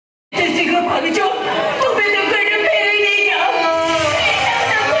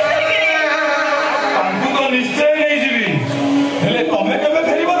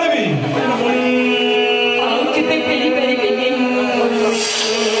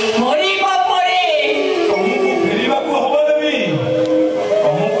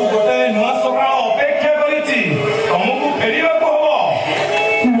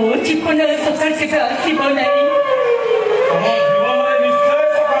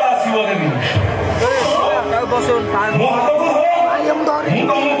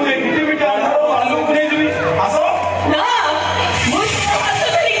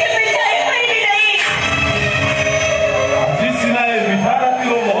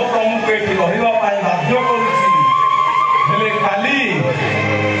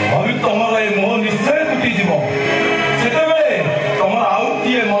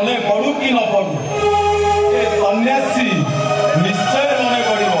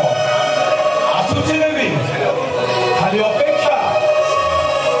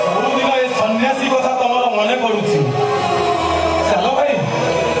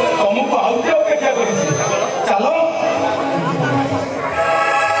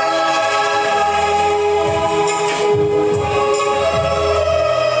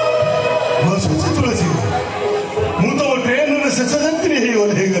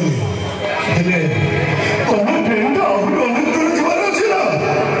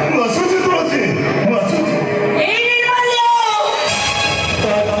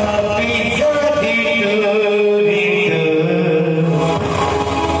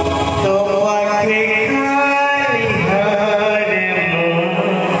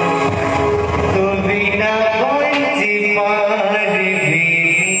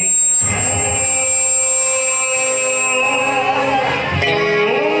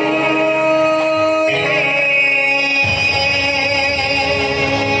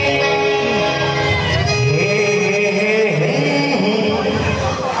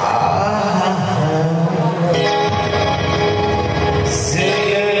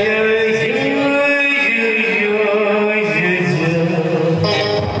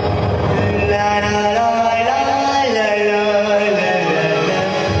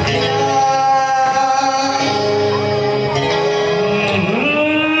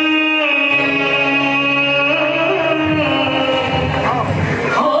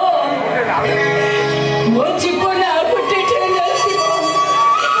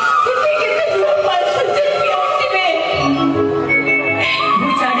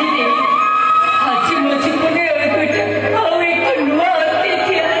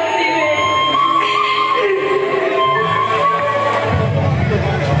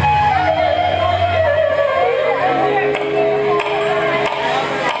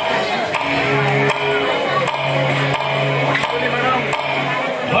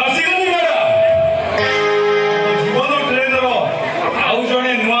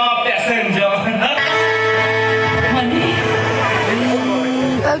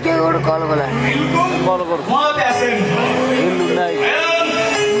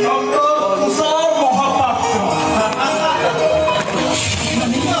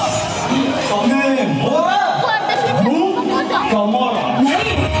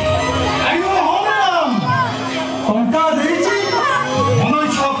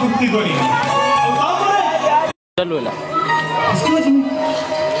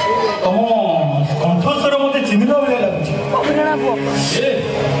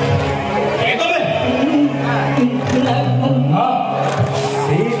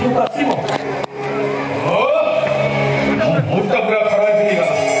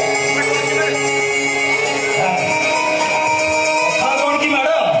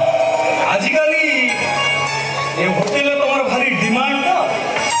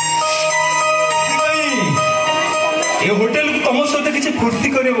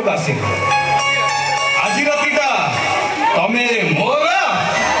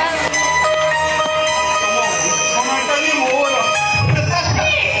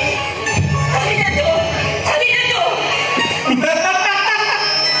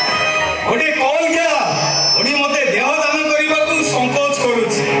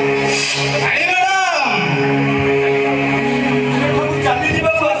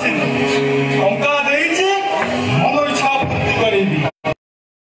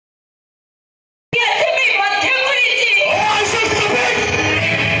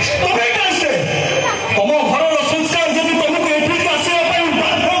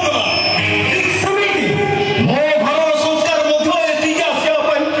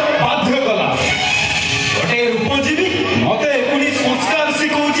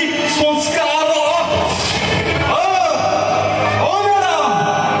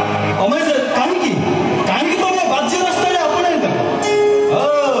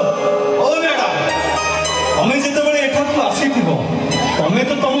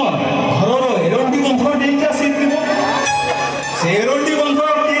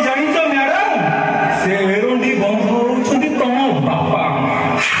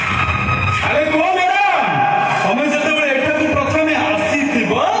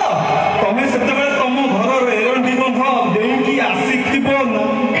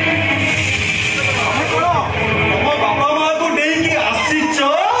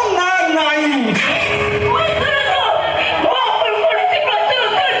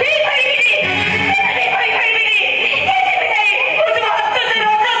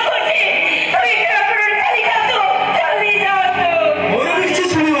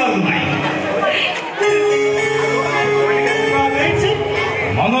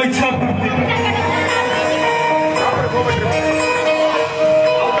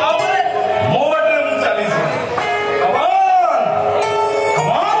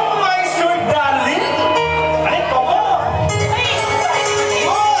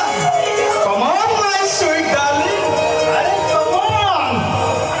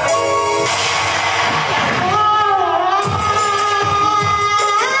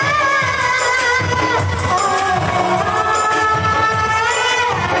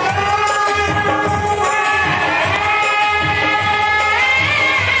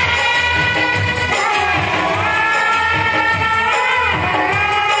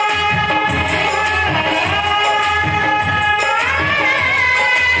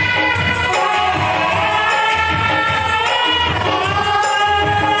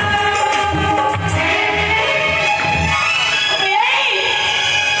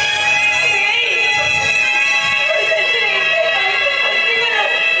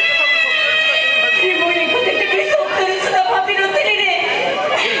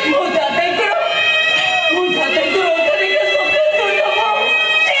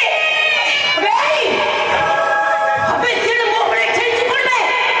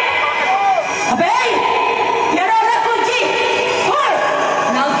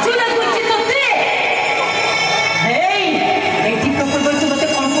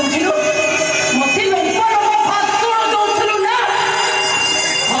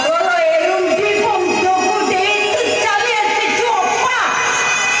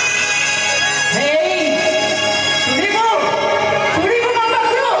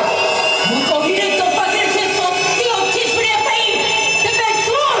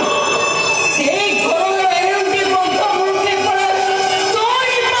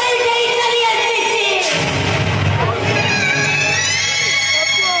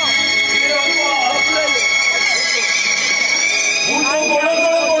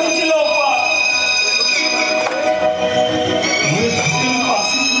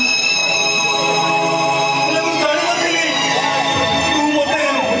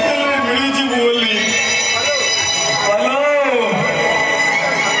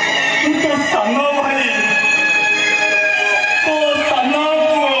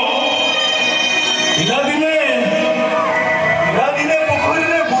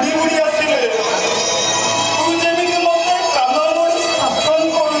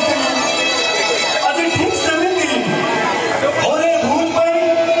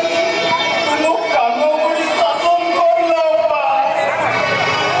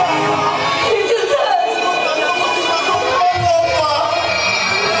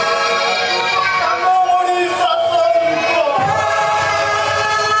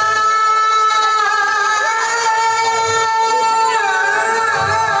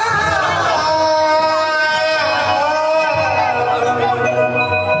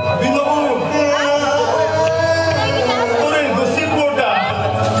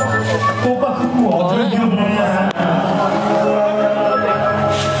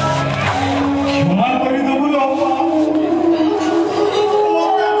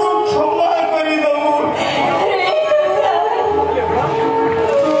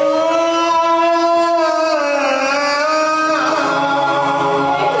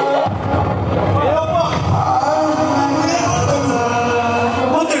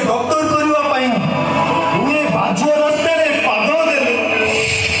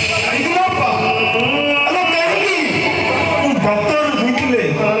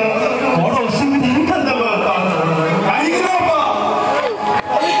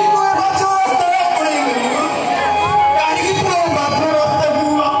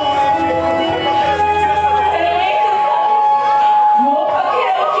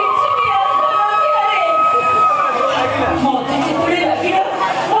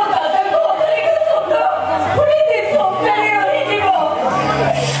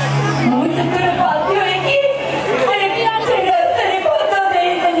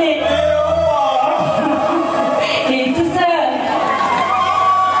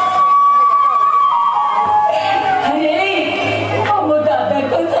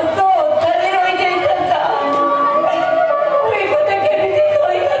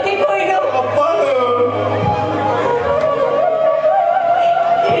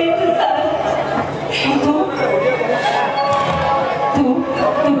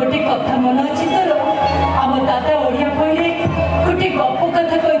कथा मन अच्छी तोर आम दादा ओडिया पढ़े गोटे गप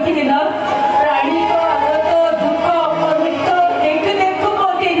कथा कही ना प्राणी को आदत दुख अपमृत देखु देखु मो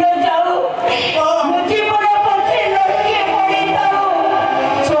दिन जाऊ मुझे बड़ा पछे लटके पड़ी जाऊ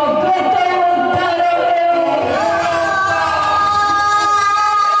जगत उद्धार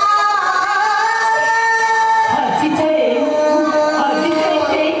आज जाए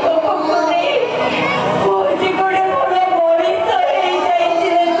से गप करे मुझे गोटे बड़ा मरीज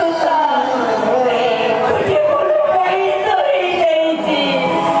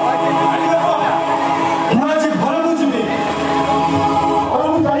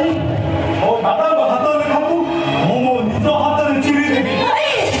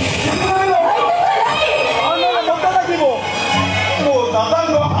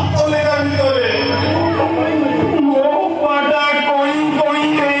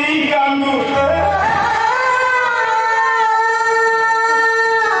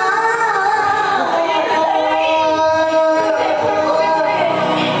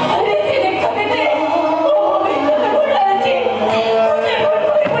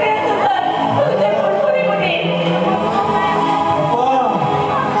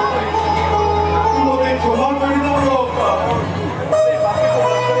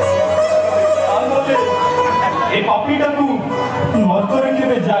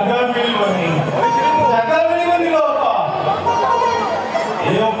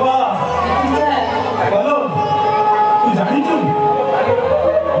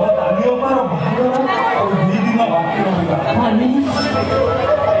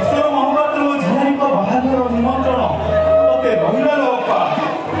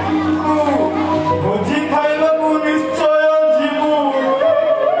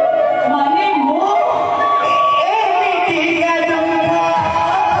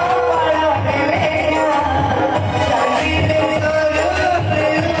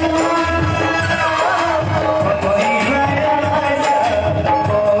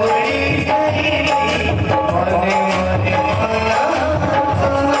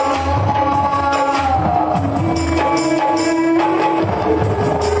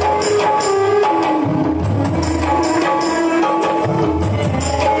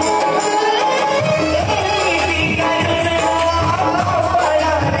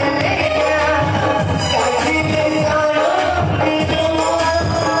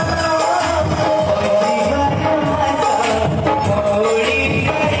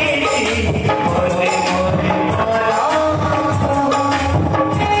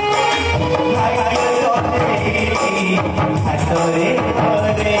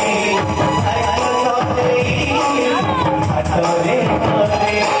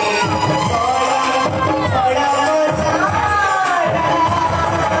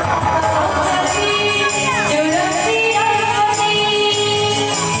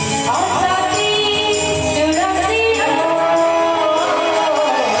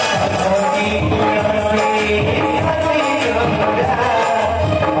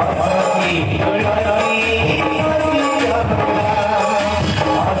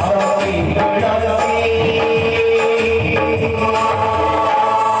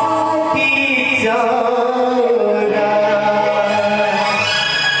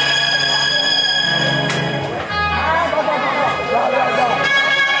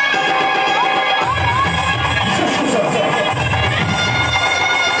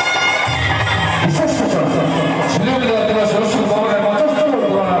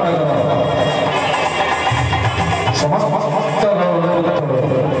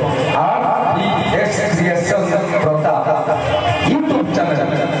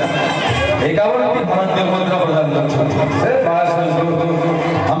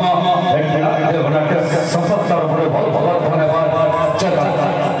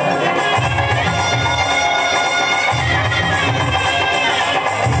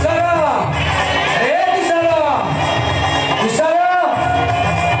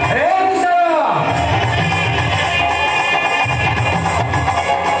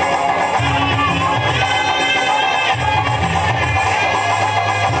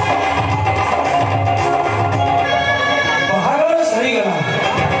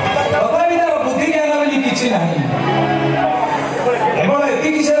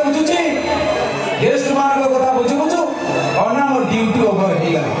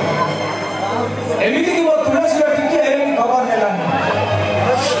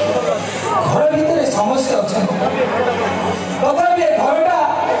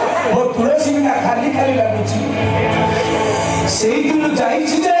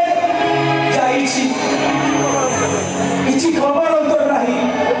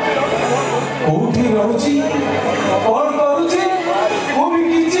कौन करुची वो भी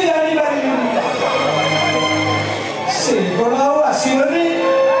किसी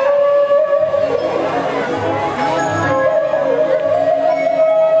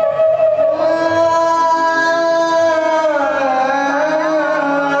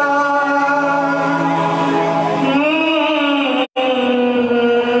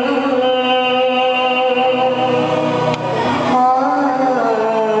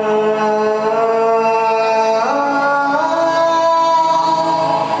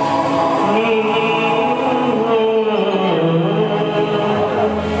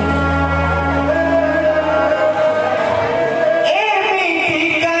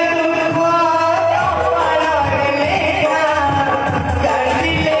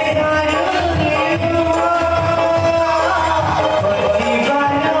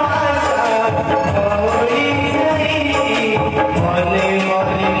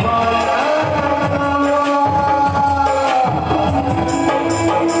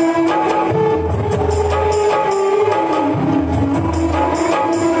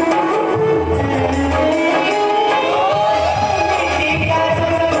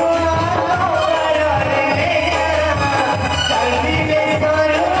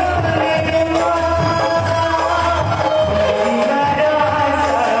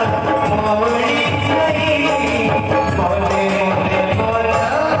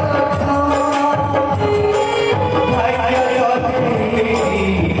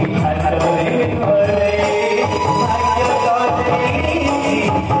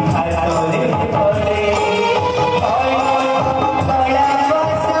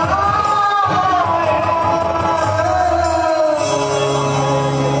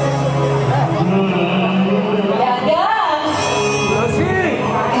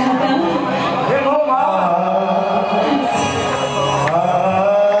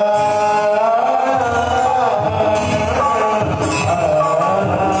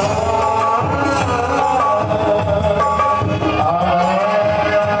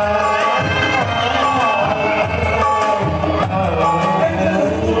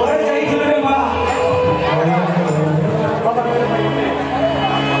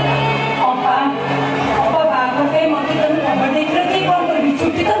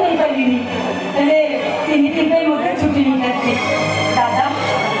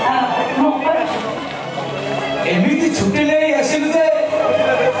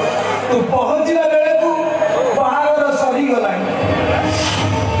तू पहुंचला बेले को बाहर सरी गला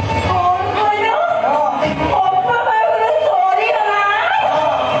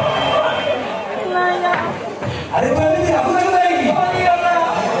अरे तो एमती आगु जाएगी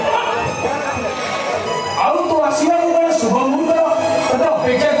आउ तो आसवा को बड़ा शुभ मुहूर्त तो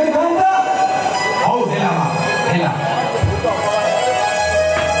अपेक्षा करी था हौ देला मा देला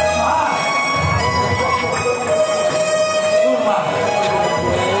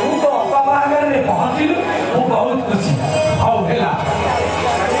पहुंचलु वो बहुत खुशी हौ हेला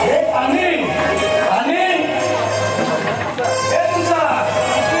ए पानी पानी ए तुसा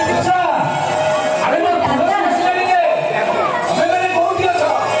तुसा अरे मैं तुसा नसले के अबे मैंने बहुत दिया था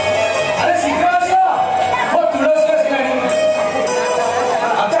अरे शीघ्र आसो वो तुलसी का सिलाड़ी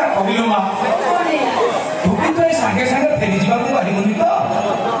अच्छा कबिलु मां तू भी तो संगे संगे फेरी जीवा को पारिबुनी तो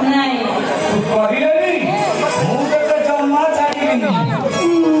नहीं तू करिलेनी मु तो जन्मा छाड़ीबिनी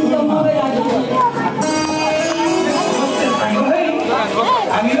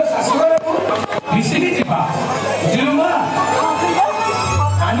आमी रो सासुघर को मिसिकी जिबा बुझिलु मा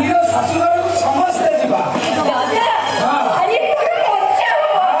आमी रो सासुघर को समस्त जिबा दादा अरे पूरा मोचा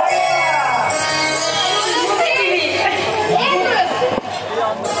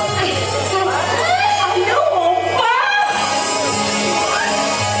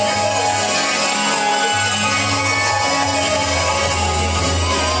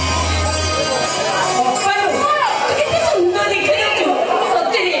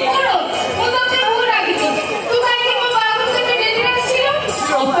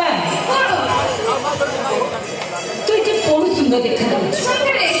देखा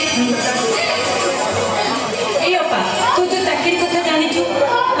तू तो चाकरी कथा जानी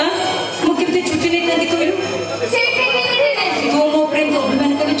मुझे छुट्टी नहीं कहलु तू मो प्रेम को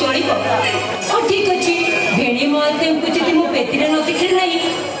अभिमान कर चल ठीक अच्छे भेणी महते को जी मो पेटी न देखी ना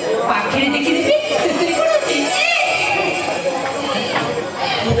पाखे देखीदेवी कौन अच्छी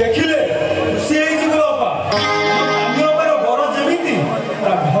देखिले खुशी बर जमी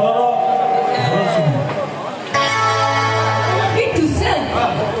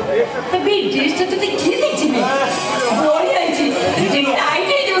तभी ड्रेस तो ते किए देखछि मैं बढ़िया अछि जे टाइट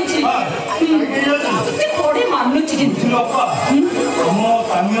हे जोछि ते बड़े माननु छि कि बापा हम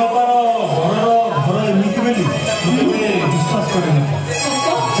तामिया पर घर एमिति बेली मुझे विश्वास करे न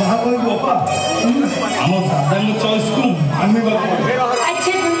जहां कोई बापा हम दादा को चॉइस को मानने बापा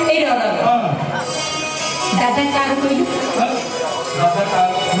अच्छा ए रो दादा कार कोइलु दादा कार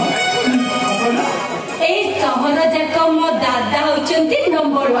ए सहर जाक मो दादा होचंती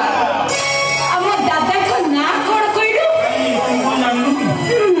नंबर 1 हम दादा को ना कोन कोइलु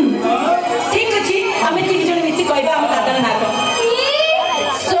ठीक अछि हमें तीन जन मिसी कहबा हम दादा ना को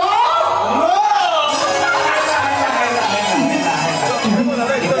सो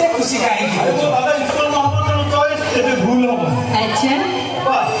इतने खुशी काई दादा इसको ना हम चॉइस एबे भूल हो अच्छा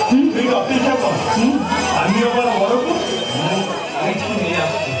बा ठीक अपेक्षा कर आमी ओपर घर को आई छी नहीं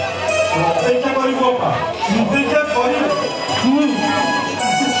आसी अपेक्षा करी बापा अपेक्षा करी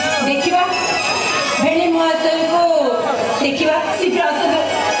देखिबा भेणी महतल को देखिबा शीघ्र आसो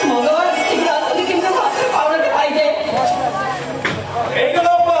भगवान शीघ्र आसो केमन हाथ पावडर पाई जाए एक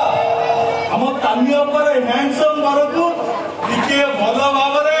बापा हम तामिया पर हैंडसम मारको टिके भलो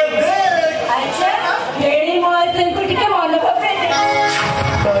भाबरे देख अच्छा भेणी महतल को टिके मन भाबरे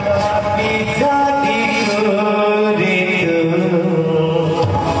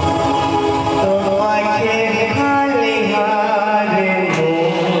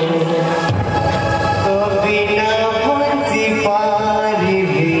Party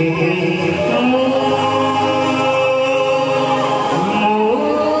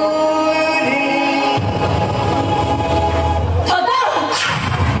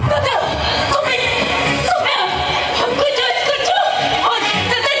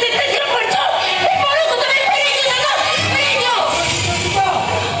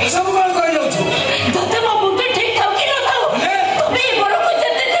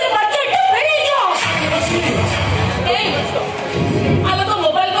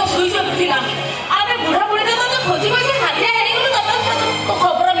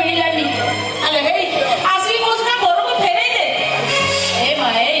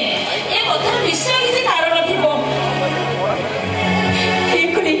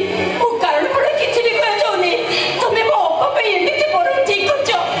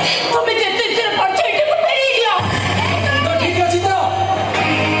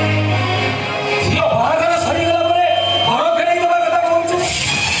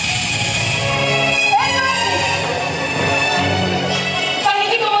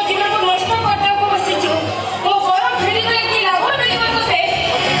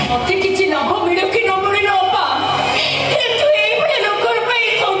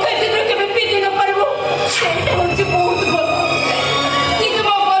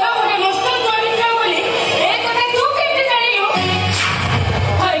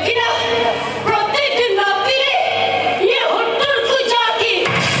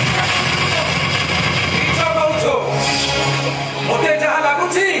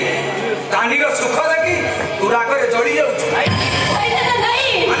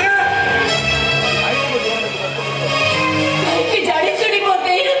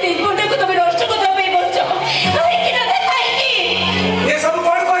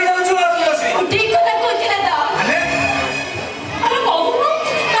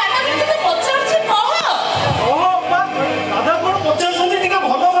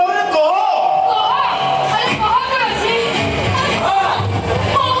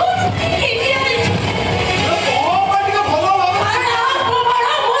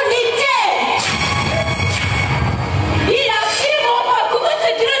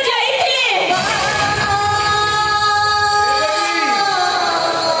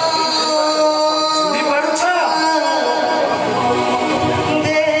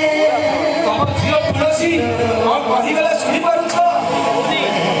तुलसी और कहीगला सुनी पारुछ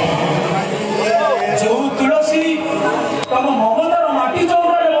जो तुलसी तम ममतार माटी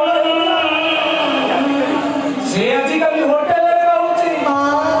चौरारे बड़ा से आजिकल होटेल रे रहउची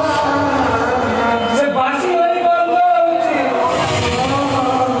से बासी वाली बंद रहउची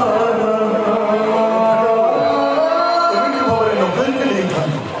एमिति भावरे नकल के नहीं था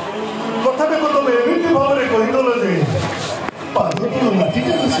कथा को तुम एमिति भावरे कहि दलो जे पादर को माटी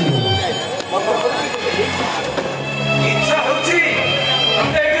के से इच्छा होची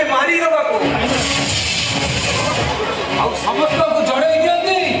हमते एके मारी दबा को आ समस्त को जड़े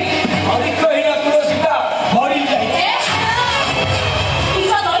दियंती अधिक हिना तुलसीटा मरी जाई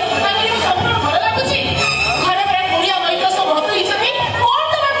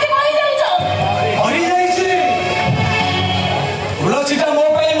मरी जाईछि तुलसीटा मो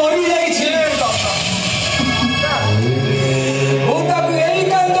पई मरी जाईछि ओ ताकू एई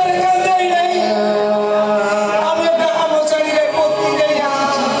कांदरे कांदे नहीं हम चली रे पोती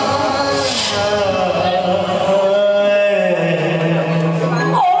गई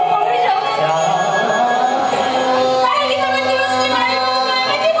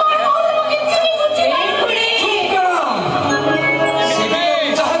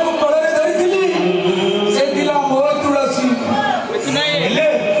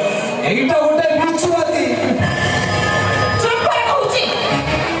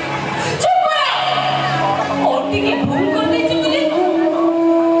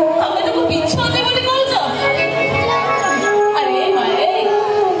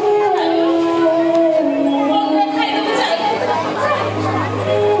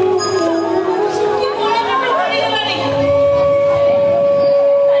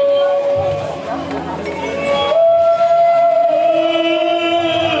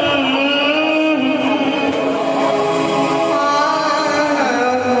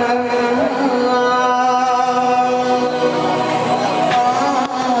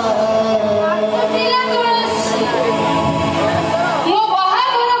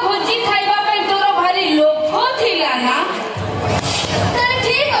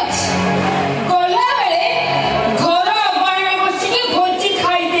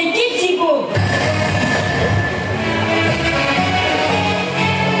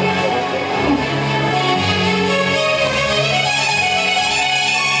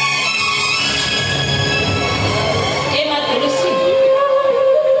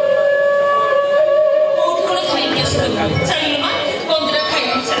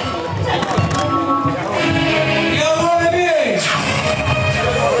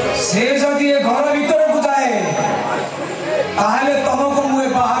से जदि ए घर भीतर को जाए ताहले तुमको मुए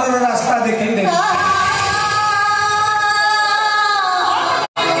बाहर रास्ता देखि दे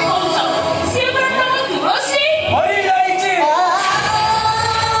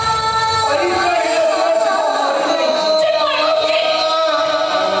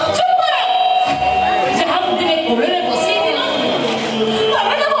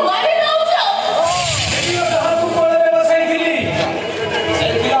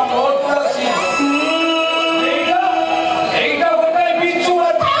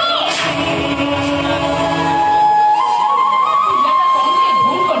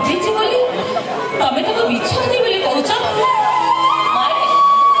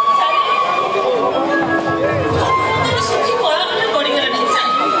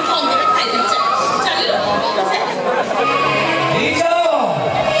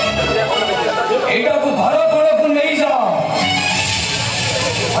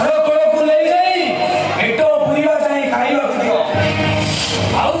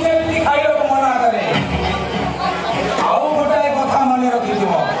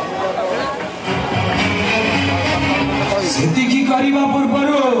करवा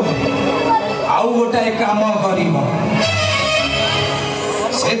पूर्व आउ गोटाए काम करवा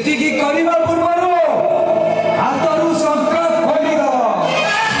पूर्व हाथ संकट खोली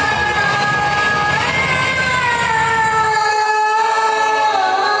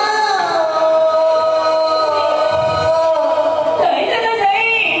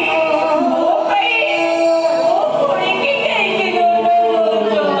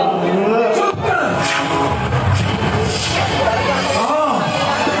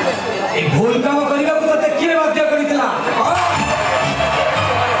भूल काम करने को तो किए बाध्य करितला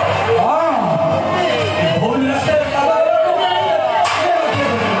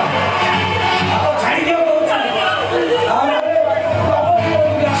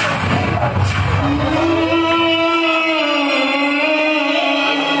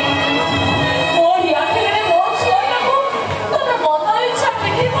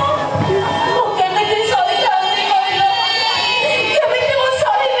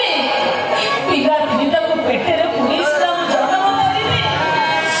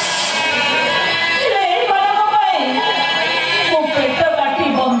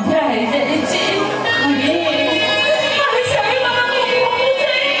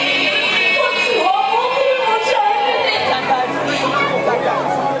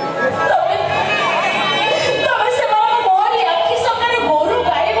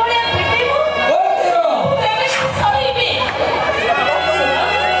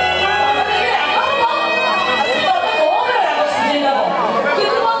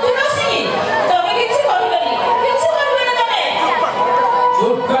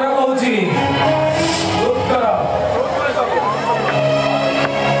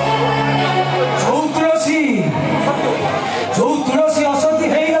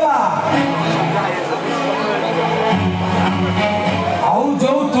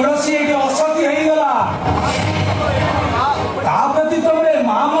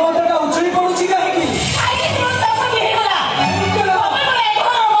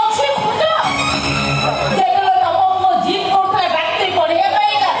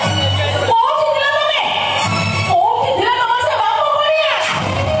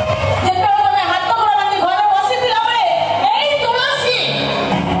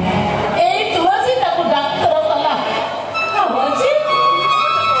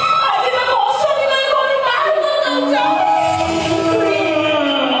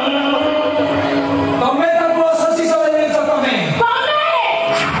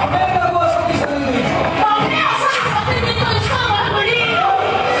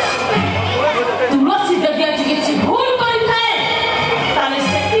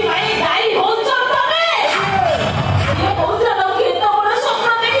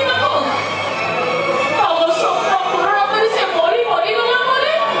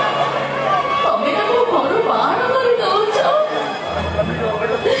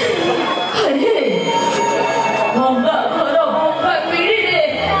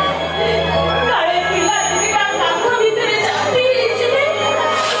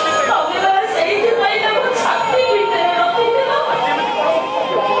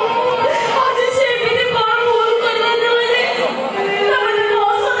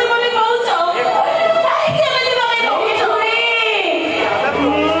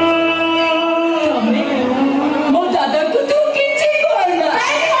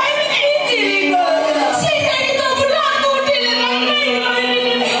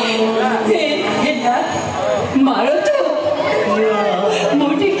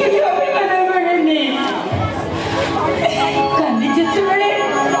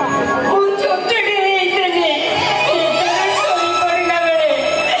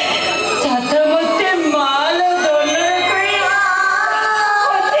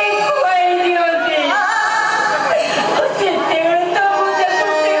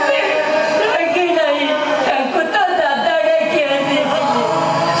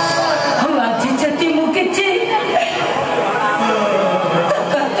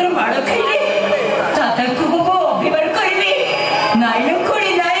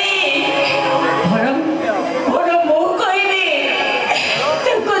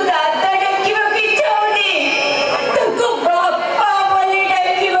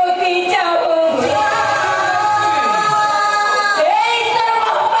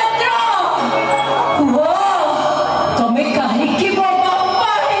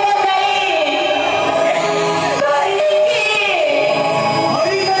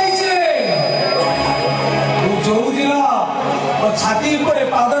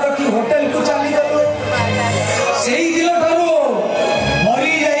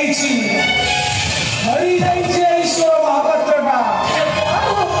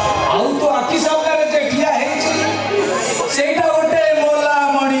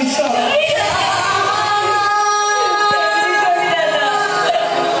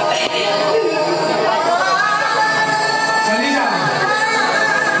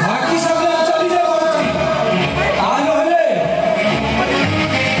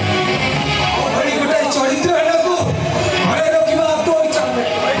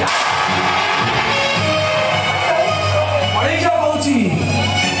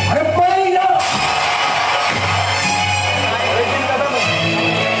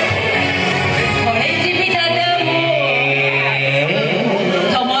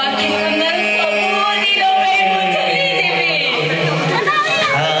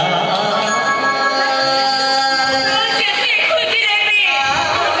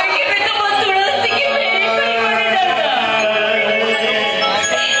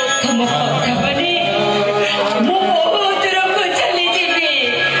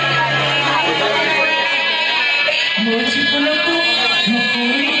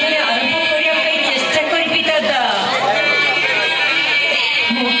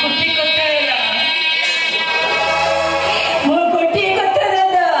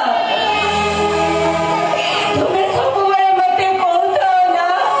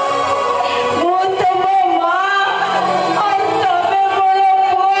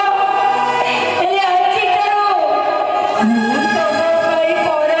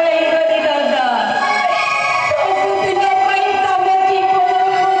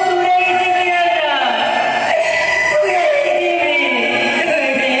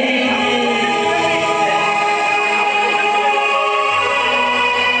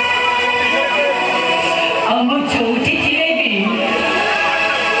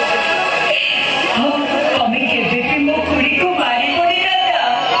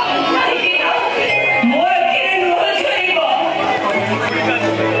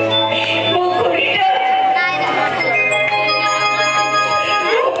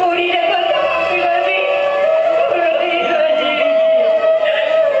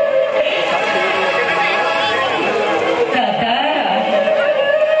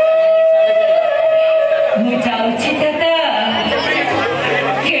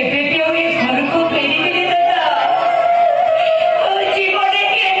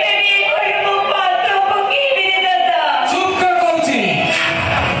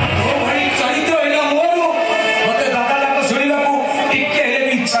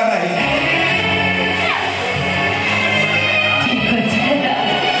ଇଚ୍ଛା ନାହିଁ। ଠିକ ଅଛି ଦାଦା,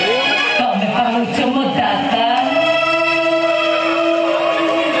 ତମେ ପାଉଛ ମୋ ଦାଦା,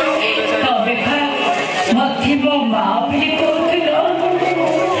 ତମେ ମତେ ମୋ ମା ବୋଲି କହୁଥିଲ,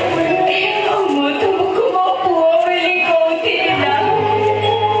 ମୁଁ ତୁମକୁ ମୋ ପୁଅ ବୋଲି କହୁଥିଲି ନା।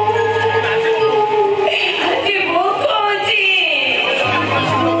 ଆଜି ମୁଁ କହୁଛି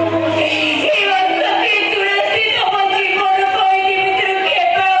ତୁଳସୀ ତମ ଜୀବନ କହିଲି ଭିତରୁ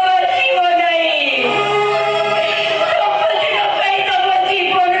କେବେ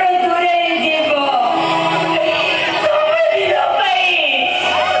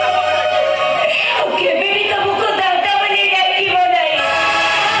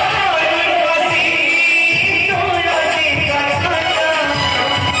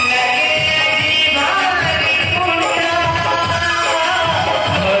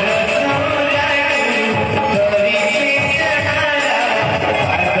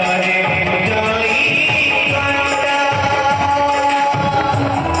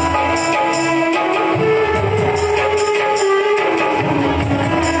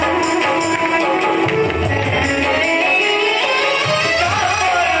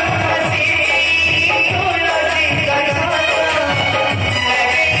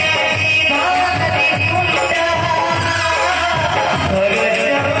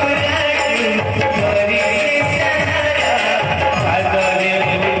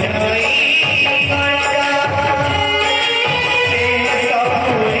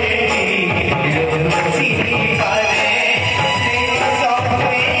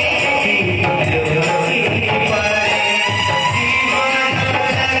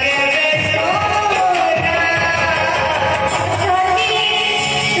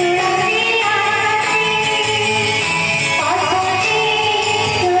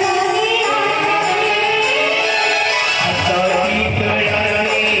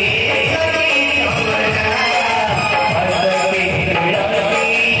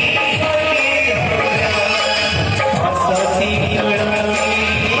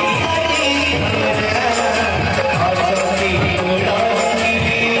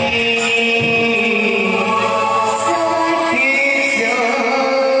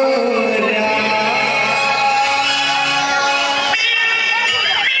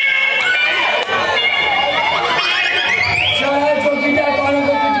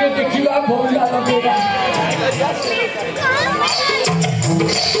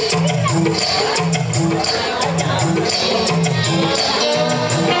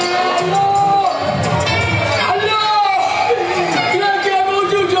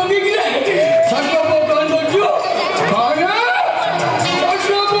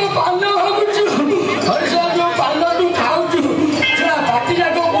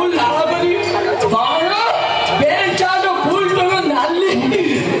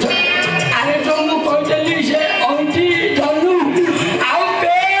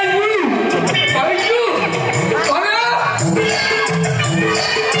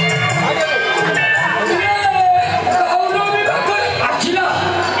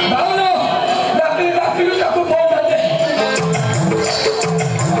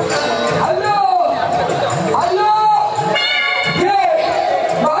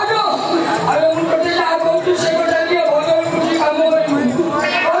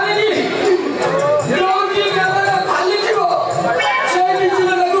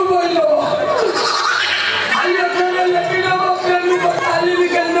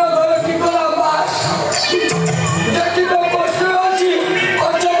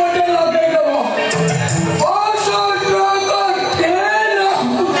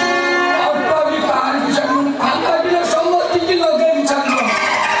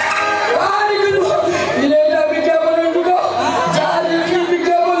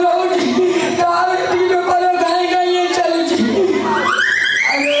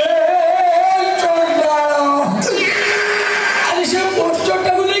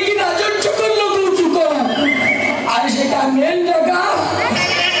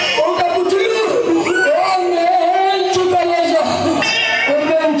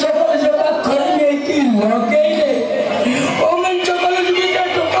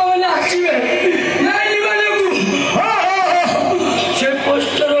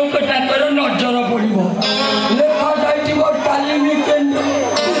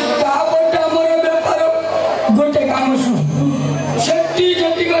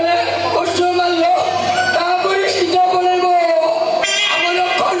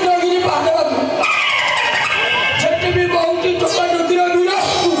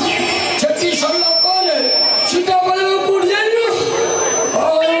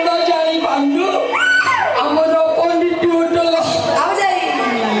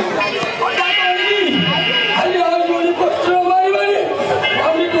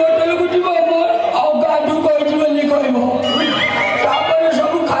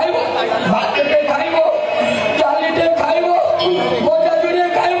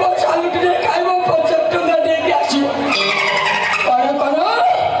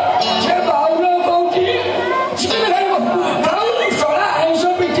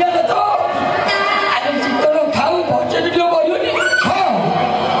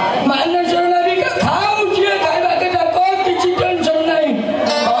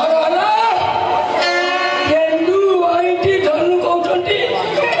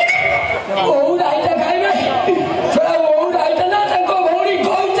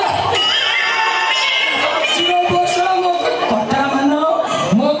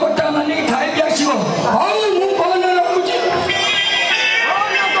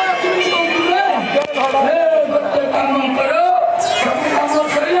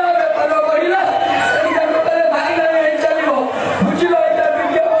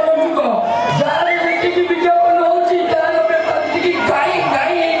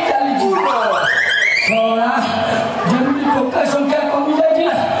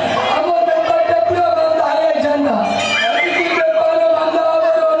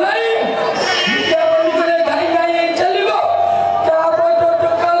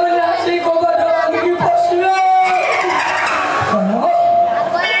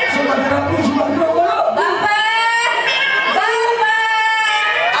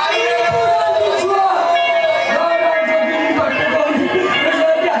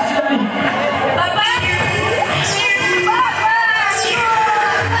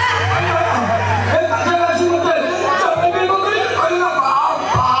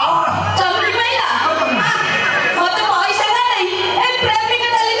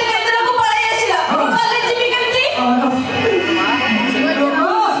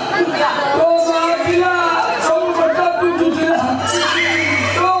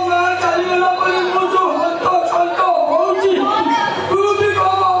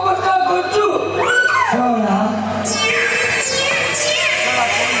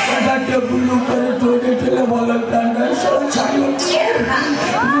टेबुल ऊपर थोड़े तेरे वाला प्लान सब चाहिए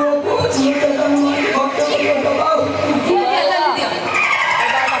जो कुछ ये काम में होता है तो बाबू क्या कर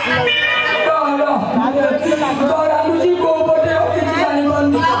दिया तो रामजी को बड़े ऑफिस जाने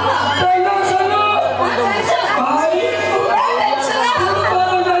बंद पहला सुनो भाई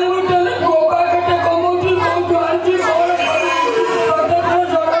पर जाने उठे गोपा के कमोटी को गांधी और तो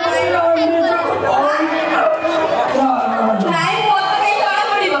जरा मेरा नहीं वो तो कहीं जाना पड़ेगा नहीं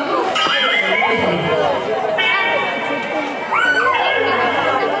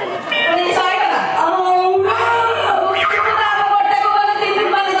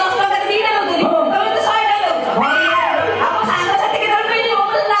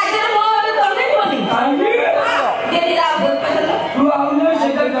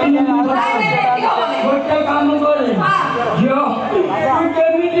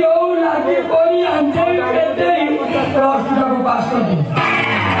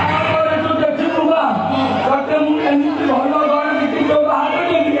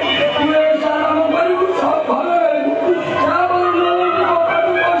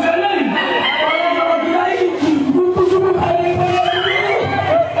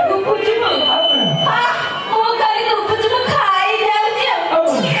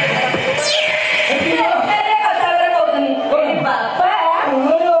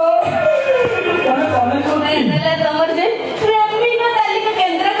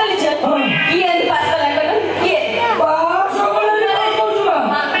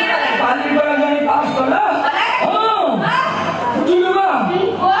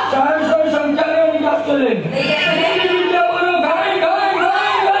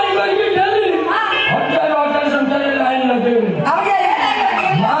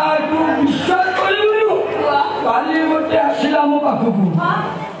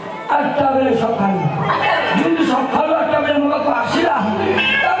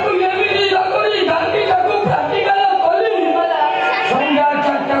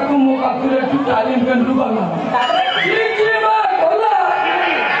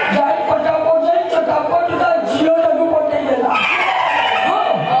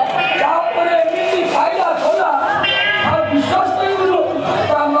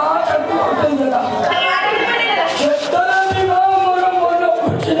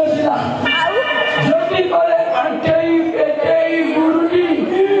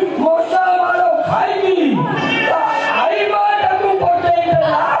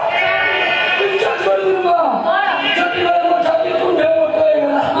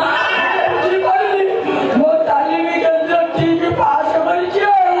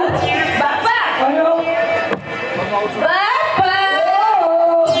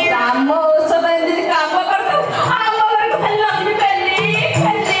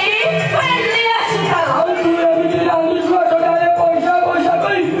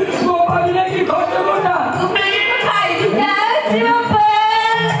साइड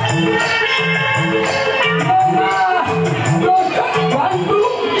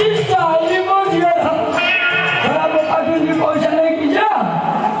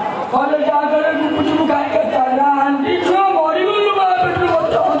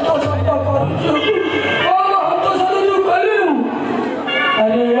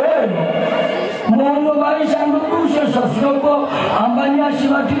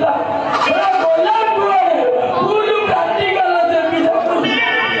का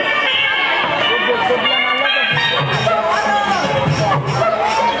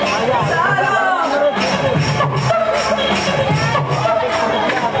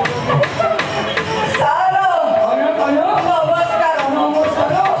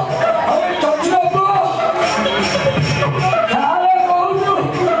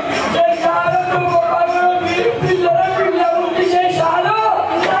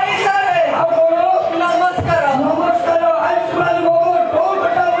नमस्कार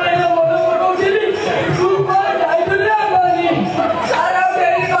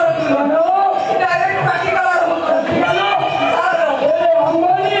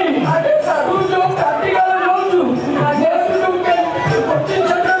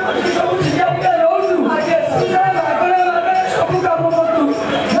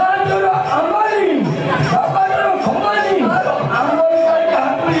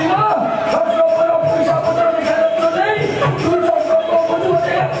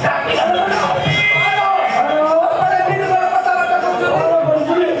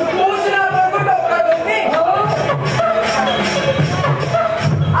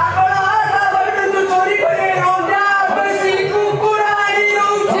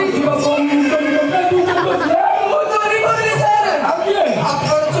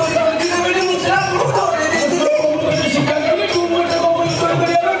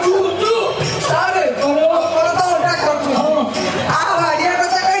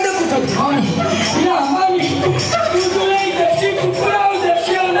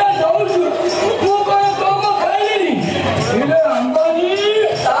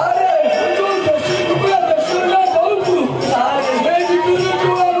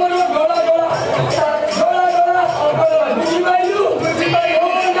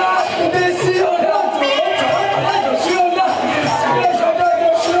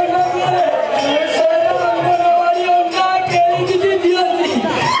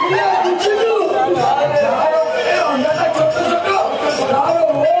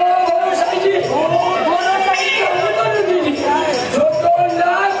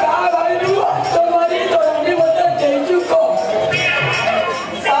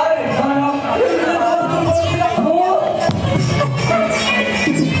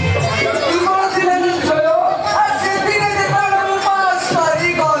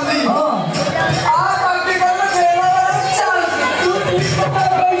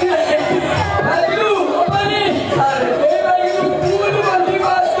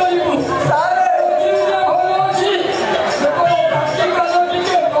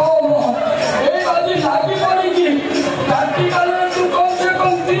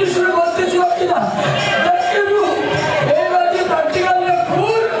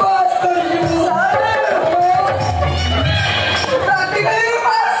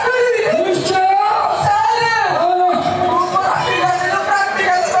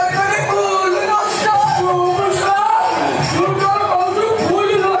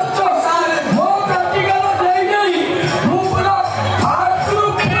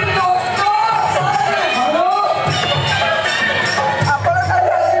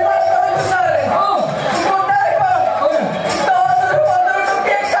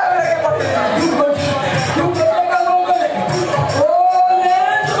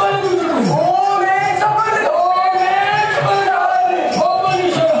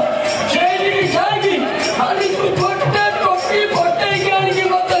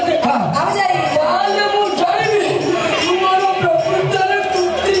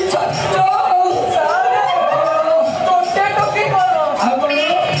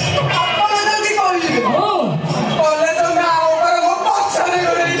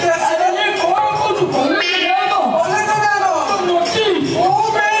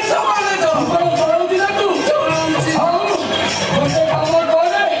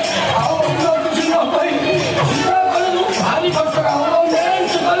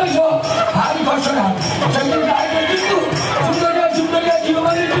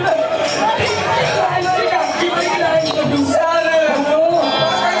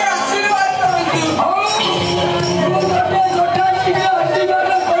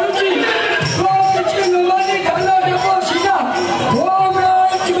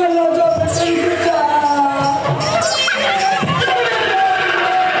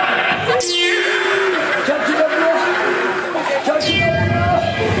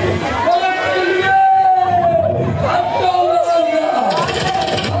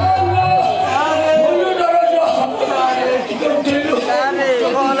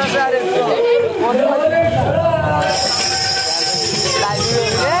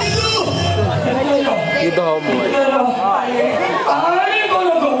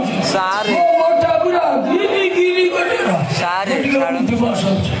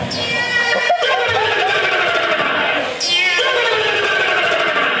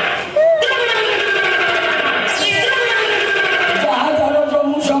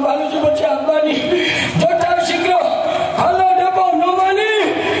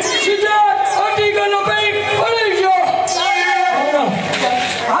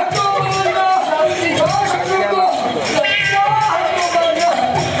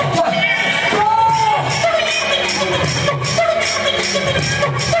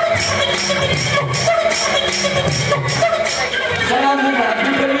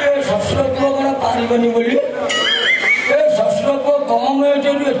बाहर बोली शशुर को कम एज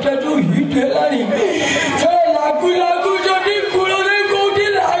जो हिट है लागू लागू जदि कूल कौटी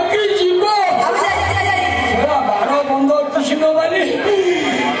लगी जीव बाड़ बंद कृष्ण मानी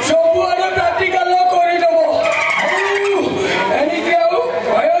सबुआड़े प्राक्टिकाल करदेव एणिक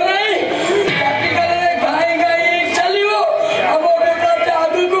भय नहीं प्राक्टिकाल गाई गाई चलो आम बेपार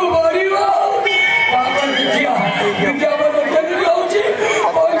आगे को बढ़ विज्ञापन केमी हो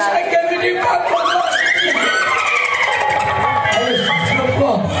पैसा केमी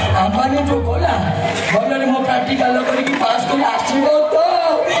आमाने जो गला भले मो प्राक्टिकाल करके पास कर आसब तो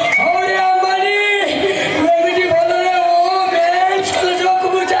अरे आमानी एमती भले ओ मैं चल जो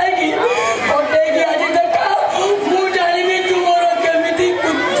जाएगी कटेगी आज देखा मु जानी तुमर केमी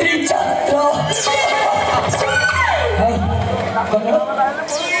पुत्री छात्र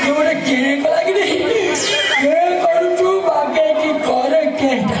गोटे किए लगे के करू बागे की करे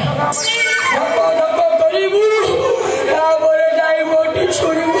केटा करू जाई बोटी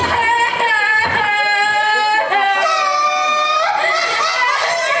शुरू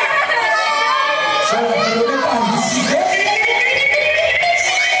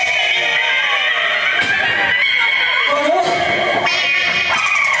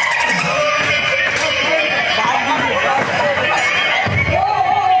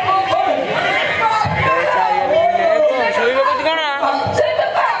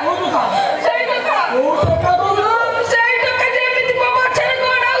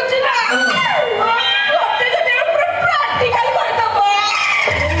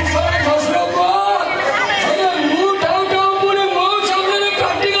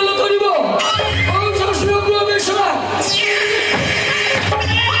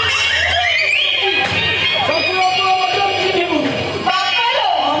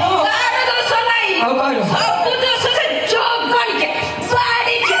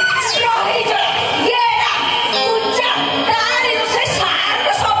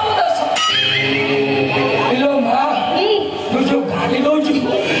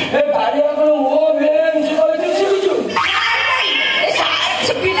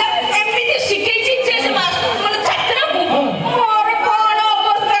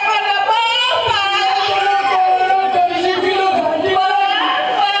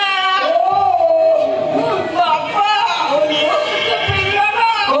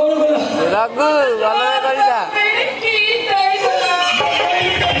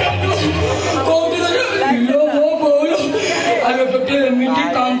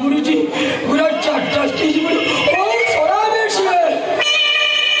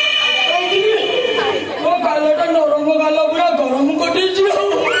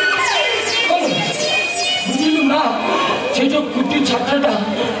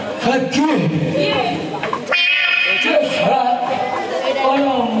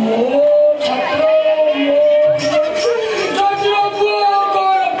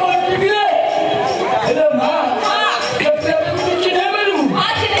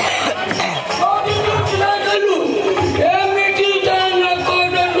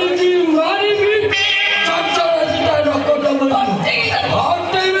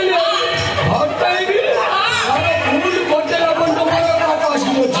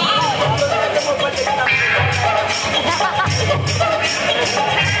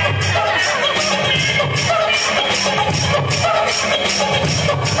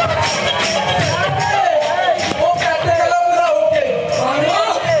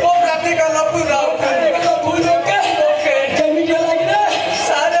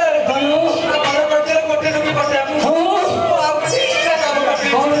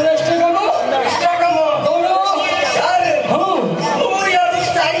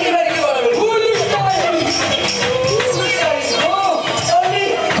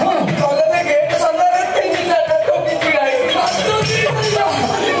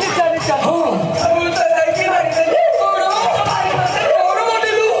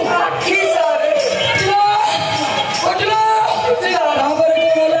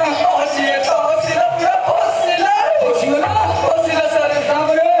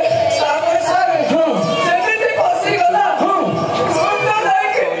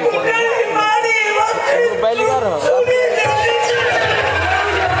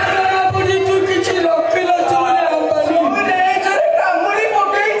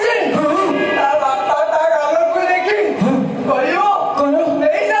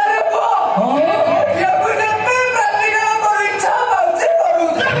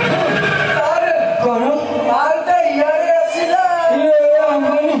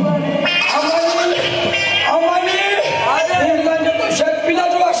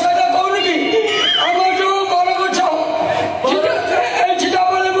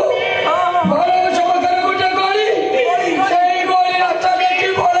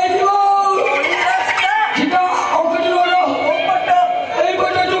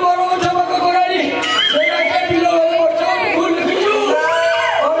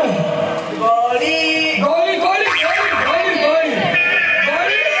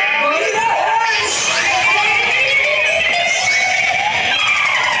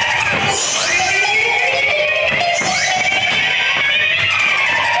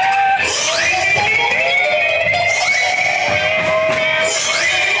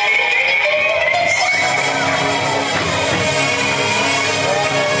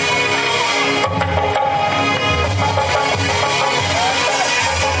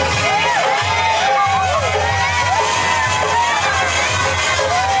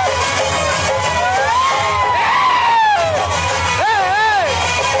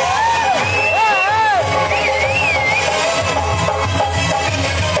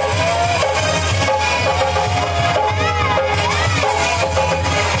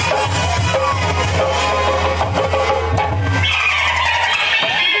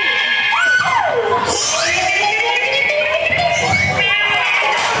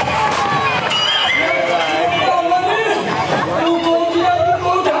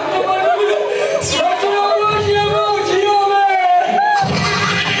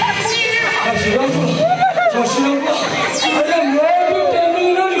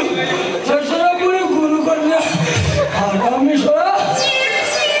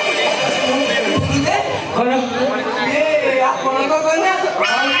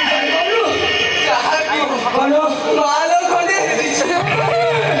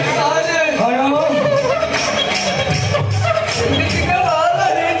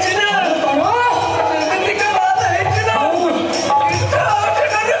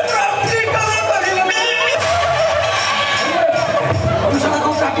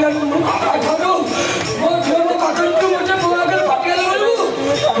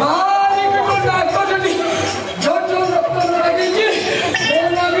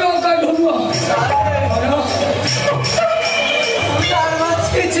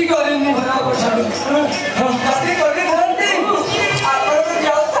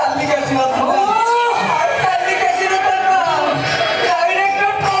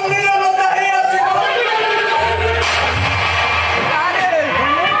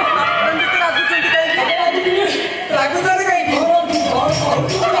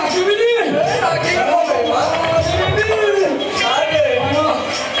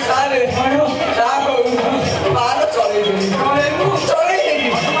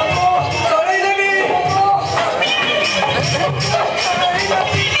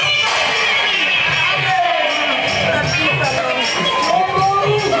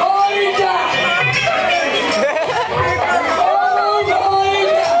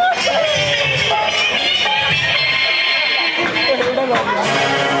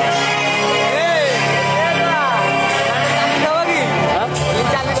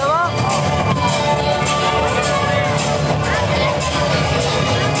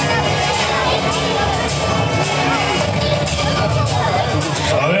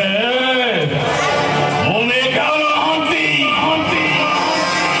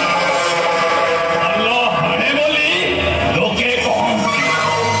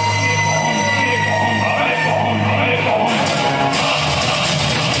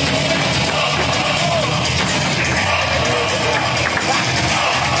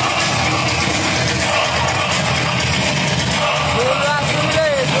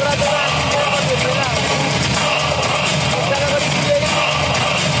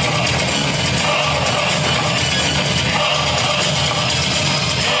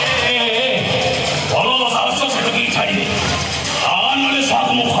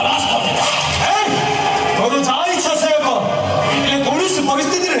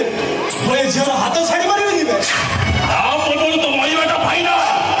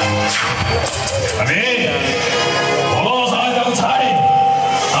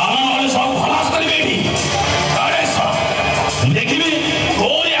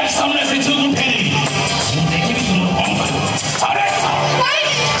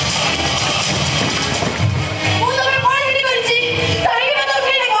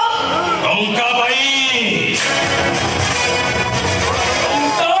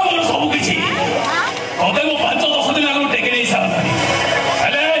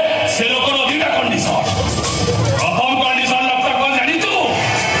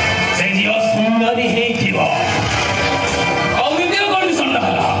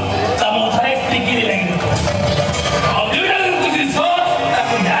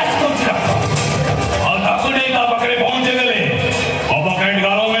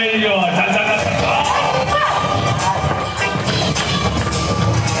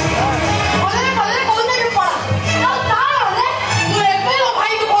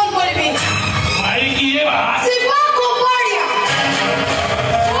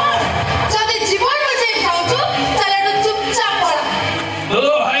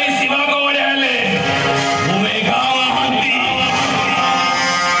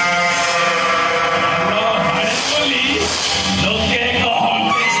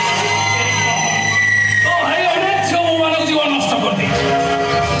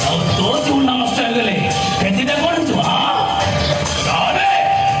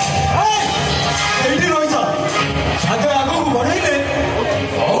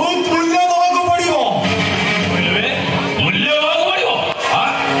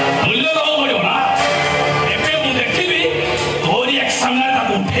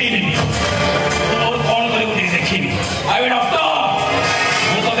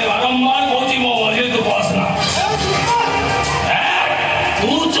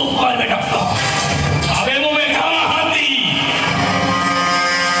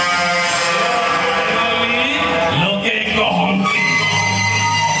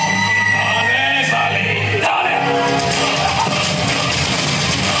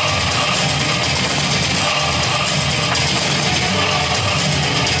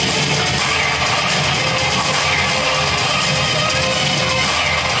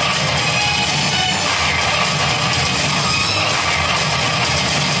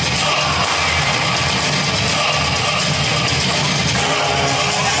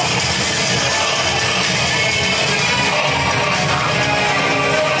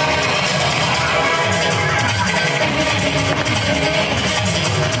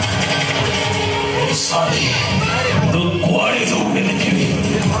सारी तू कुआड़े जो उड़े देखी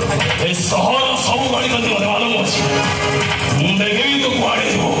ए शहर सब गाड़ी करते मते मालूम अछि मु देखी तो कुआड़े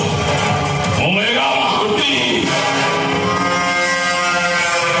जो ओमेगा हंती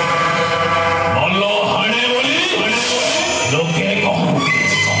बोलो हाणे बोली लोके कहूं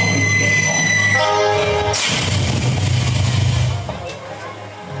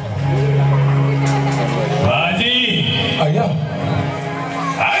बाजी आया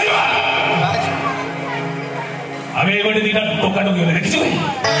अबे एगोटे दिटा टोका टोकी होले देखिछु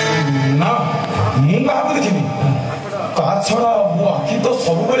ना मु काहाको देखिबी ता छड़ा मो आखि तो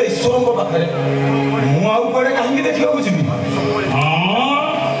सब बेले ईश्वरଙ୍କ पाखरे मु आउ पड़े काहेकि देखिବାକୁ ଯିବି हां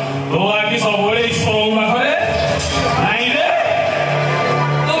तो आखि सब बेले ईश्वरଙ୍କ पाखरे नाही रे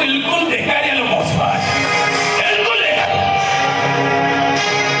तो बिल्कुल बेकारिया लोक बसबा बिल्कुल बेकारिया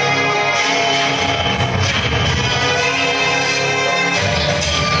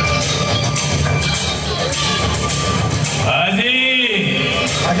बाजी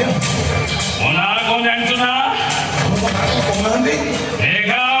आज्ञा ओना कोन जानछु ना कोनांदी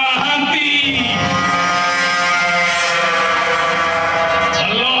मेघा हंती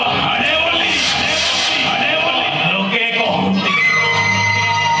चलो हाणे बोली लोके कहंती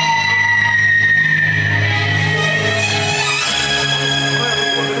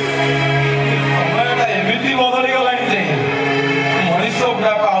সময়টা এমিতি বদলি গলানি যে মଣିষ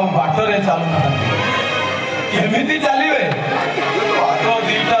গুড়াক আউ বাটরে চালু না কেমিতি চালিবে পাদ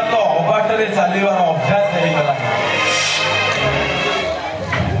দিটা তো অবাটরে চালিবার অভ্যাস হয়েগলা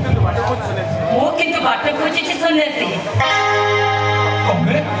ମୁଁ କିନ୍ତୁ ବାଟ ଖୋଜିଛି ସନ୍ନ୍ୟାସୀ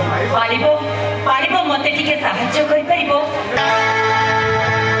ତମେ ପାରିବ ମତେ ଟିକେ ସାହାଯ୍ୟ କରିପାରିବ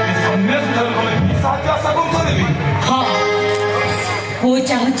ସନ୍ନ୍ୟାସ ଠାରୁ କଲେ ସାହାଯ୍ୟ ଆଶା କରୁଛ ଦେବୀ ହଁ ମୁଁ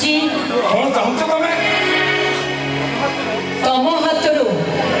ଚାହୁଁଛି କଣ ଚାହୁଁଛ ତମେ ତମ ହାତରୁ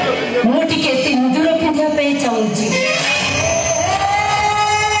ମୁଁ ଟିକେ ସିନ୍ଦୁର ପିନ୍ଧିବା ପାଇଁ ଚାହୁଁଛି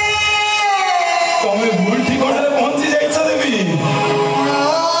ତମେ ଭୁଲ ଠିକଣାରେ ପହଞ୍ଚି ଯାଇଛ ଦେବୀ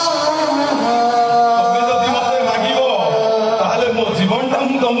ତମେ ଯଦି ମତେ ମାଗିବ ତାହେଲେ ମୋ ଜୀବନଟା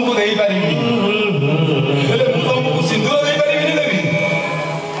ମୁଁ ତମକୁ ଦେଇପାରିବି ହେଲେ ମୁଁ ତମକୁ ସିନ୍ଦୁର ଦେଇପାରିବିନି ଦେବୀ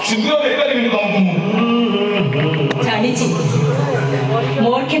ସିନ୍ଦୁର ଦେଇପାରିବିନି ତମକୁ ମୁଁ ଜାଣିଛି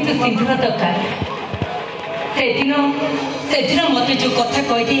ମୋର କିନ୍ତୁ ସିନ୍ଦୁର ଦରକାର ସେଦିନ ମତେ ଯୋଉ କଥା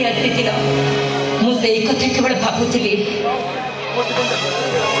କହିଦେଇ ଆସିଥିଲ ମୁଁ ସେଇ କଥା କେବଳ ଭାବୁଥିଲି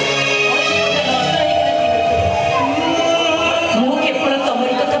ମୁଁ କେବଳ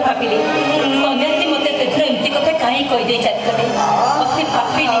ତମରି କଥା ଭାବିଲି ସନ୍ନ୍ୟାସୀ ମତେ ସେଦିନ ଏମିତି କଥା କାହିଁ କହିଦେଇ ଚାଲିଥିଲେ ମତେ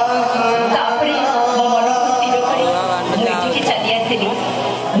ଭାବିଲି ତାପରେ ମୋ ମନକୁ ସ୍ଥିର କରି ମୁଁ ଏଠିକି ଚାଲି ଆସିଲି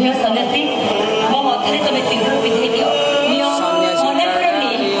ନିଅ ସନ୍ନ୍ୟାସୀ ମୋ ମତରେ ତମେ ସିନ୍ଦୁର ପିନ୍ଧେଇ ଦିଅ ନିଅ ମନେ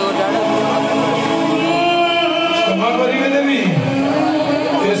କରନି କ୍ଷମା କରିବେ ଦେବୀ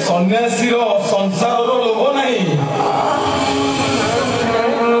ଏ ସନ୍ନ୍ୟାସୀର ସଂସାରର ଲୋଭ ନାହିଁ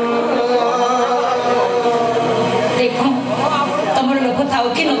ଦେଖ ତମର ଲୋଭ ଥାଉ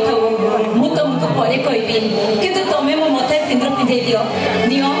କି ନଥାଉ ମୁଁ ତମକୁ ପରେ କହିବି କିନ୍ତୁ ତମେ ମୋ ମତେ ସିନ୍ଦୁର ପିନ୍ଧେଇ ଦିଅ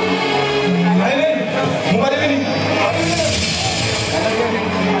ନିଅ ନାଇଁ ନାଇଁ ମୁଁ ପାରିବିନି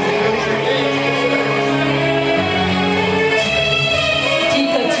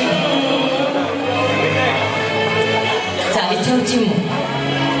ଠିକ ଅଛି ଚାଲି ଯାଉଛି ମୁଁ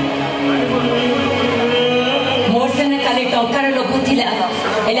ମୋର ସିନା କାଲି ଟଙ୍କାର ଲୋଭ ଥିଲା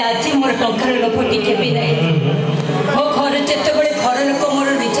ହେଲେ ଆଜି ମୋର ଟଙ୍କାର ଲୋଭ ଟିକେ ବି ନାହିଁ ମୋ ଘର ଯେତେବେଳେ ଘର ଲୋକ ମୋର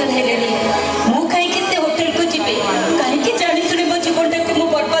ରିଚାର୍ଜ ହେଲେଣି ମୁଁ କାହିଁକି ସେ ହୋଟେଲକୁ ଯିବି କାହିଁକି ଜାଣି ଶୁଣି ମୋ ଜୀବନଟାକୁ ମୁଁ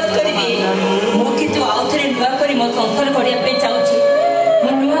ବର୍ବାଦ କରିବି ମୁଁ କିନ୍ତୁ ଆଉ ଥରେ ନୂଆ କରି ମୋ ସଂସାର କରିବା ପାଇଁ ଚାହୁଁଛି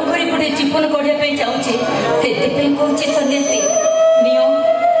ମୁଁ ନୂଆ କରି ଗୋଟେ ଜୀବନ ଗଢ଼ିବା ପାଇଁ ଚାହୁଁଛି ସେଥିପାଇଁ କହୁଛି ସନ୍ନ୍ୟାସୀ ନିଅ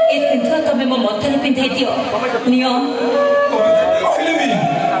ଏ ସିନ୍ଦୁର ତମେ ମୋ ମଥାରେ ପିନ୍ଧେଇ ଦିଅ ନିଅ କହିଲେ ବି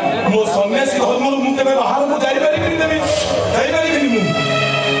ମୋ ସନ୍ନ୍ୟାସୀ ଧର୍ମରୁ ମୁଁ କେବେ ବାହାରକୁ ଯାଇପାରିବିନି ଦେବୀ ଯାଇପାରିବିନି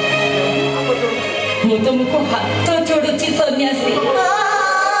ମୁଁ ତମକୁ ହାତ ଯୋଡୁଛି ସନ୍ନ୍ୟାସୀ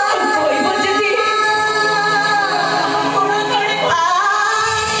କହିବ ଯଦି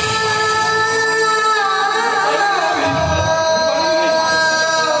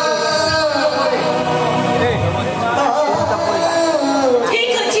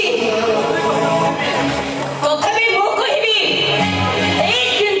ଠିକ ଅଛି ତଥାପି ମୁଁ କହିବି ଏଇ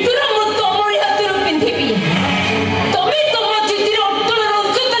ସିନ୍ଦୁର ମୁଁ ତମରି ହାତରୁ ପିନ୍ଧିବି ତମେ ତମ ଜିଦିରେ ଅଟଳ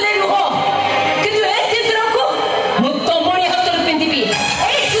ରହୁଛ ତାହେଲେ ରୁହ କିନ୍ତୁ ଏ ସିନ୍ଦୁରକୁ ମୁଁ ତମରି ହାତରୁ ପିନ୍ଧିବି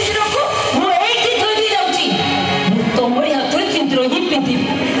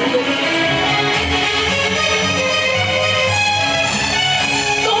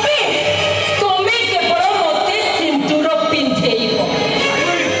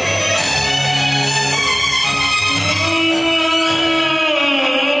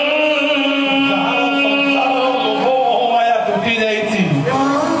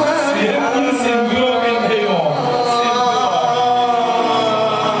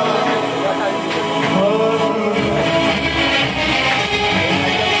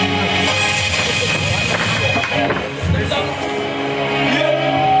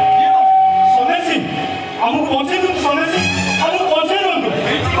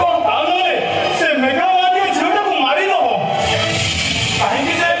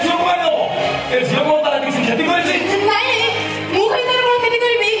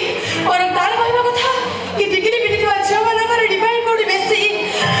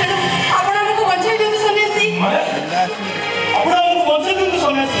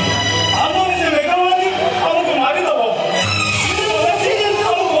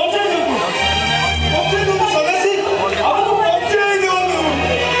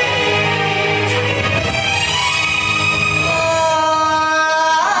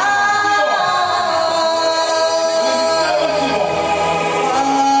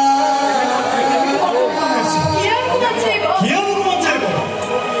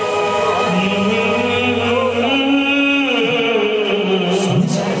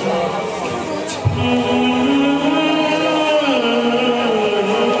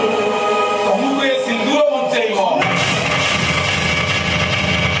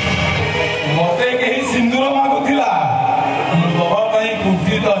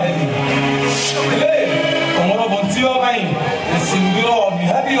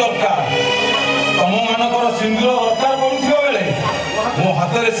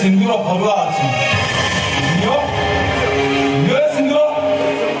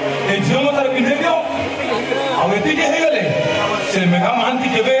ଆଉ ଏତିକି ହେଇଗଲେ ସେ ମେଘା ମହାନ୍ତି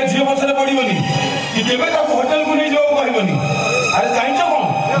କେବେ ଝିଅ ପଛରେ ପଡ଼ିବନି କି କେବେ ତାକୁ ହୋଟେଲକୁ ନେଇଯିବାକୁ କହିବନି। ଆରେ ଜାଣିଛ କ'ଣ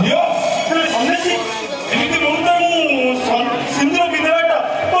ନିଅ ସନ୍ନ୍ୟାସୀ ଏମିତି ମୁହୂର୍ତ୍ତରେ ମୁଁ ସିନ୍ଦୁର ପିନ୍ଧିବାଟା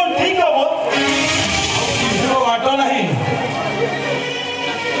କ'ଣ ଠିକ ହବ? ସିନ୍ଦୁର ବାଟ ନାହିଁ।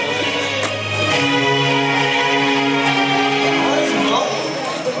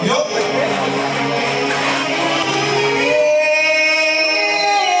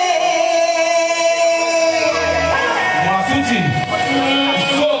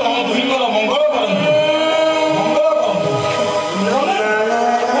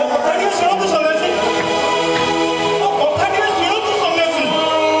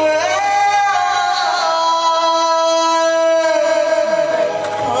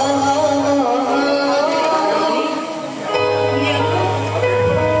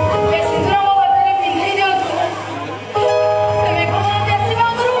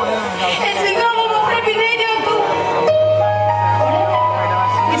 କଣ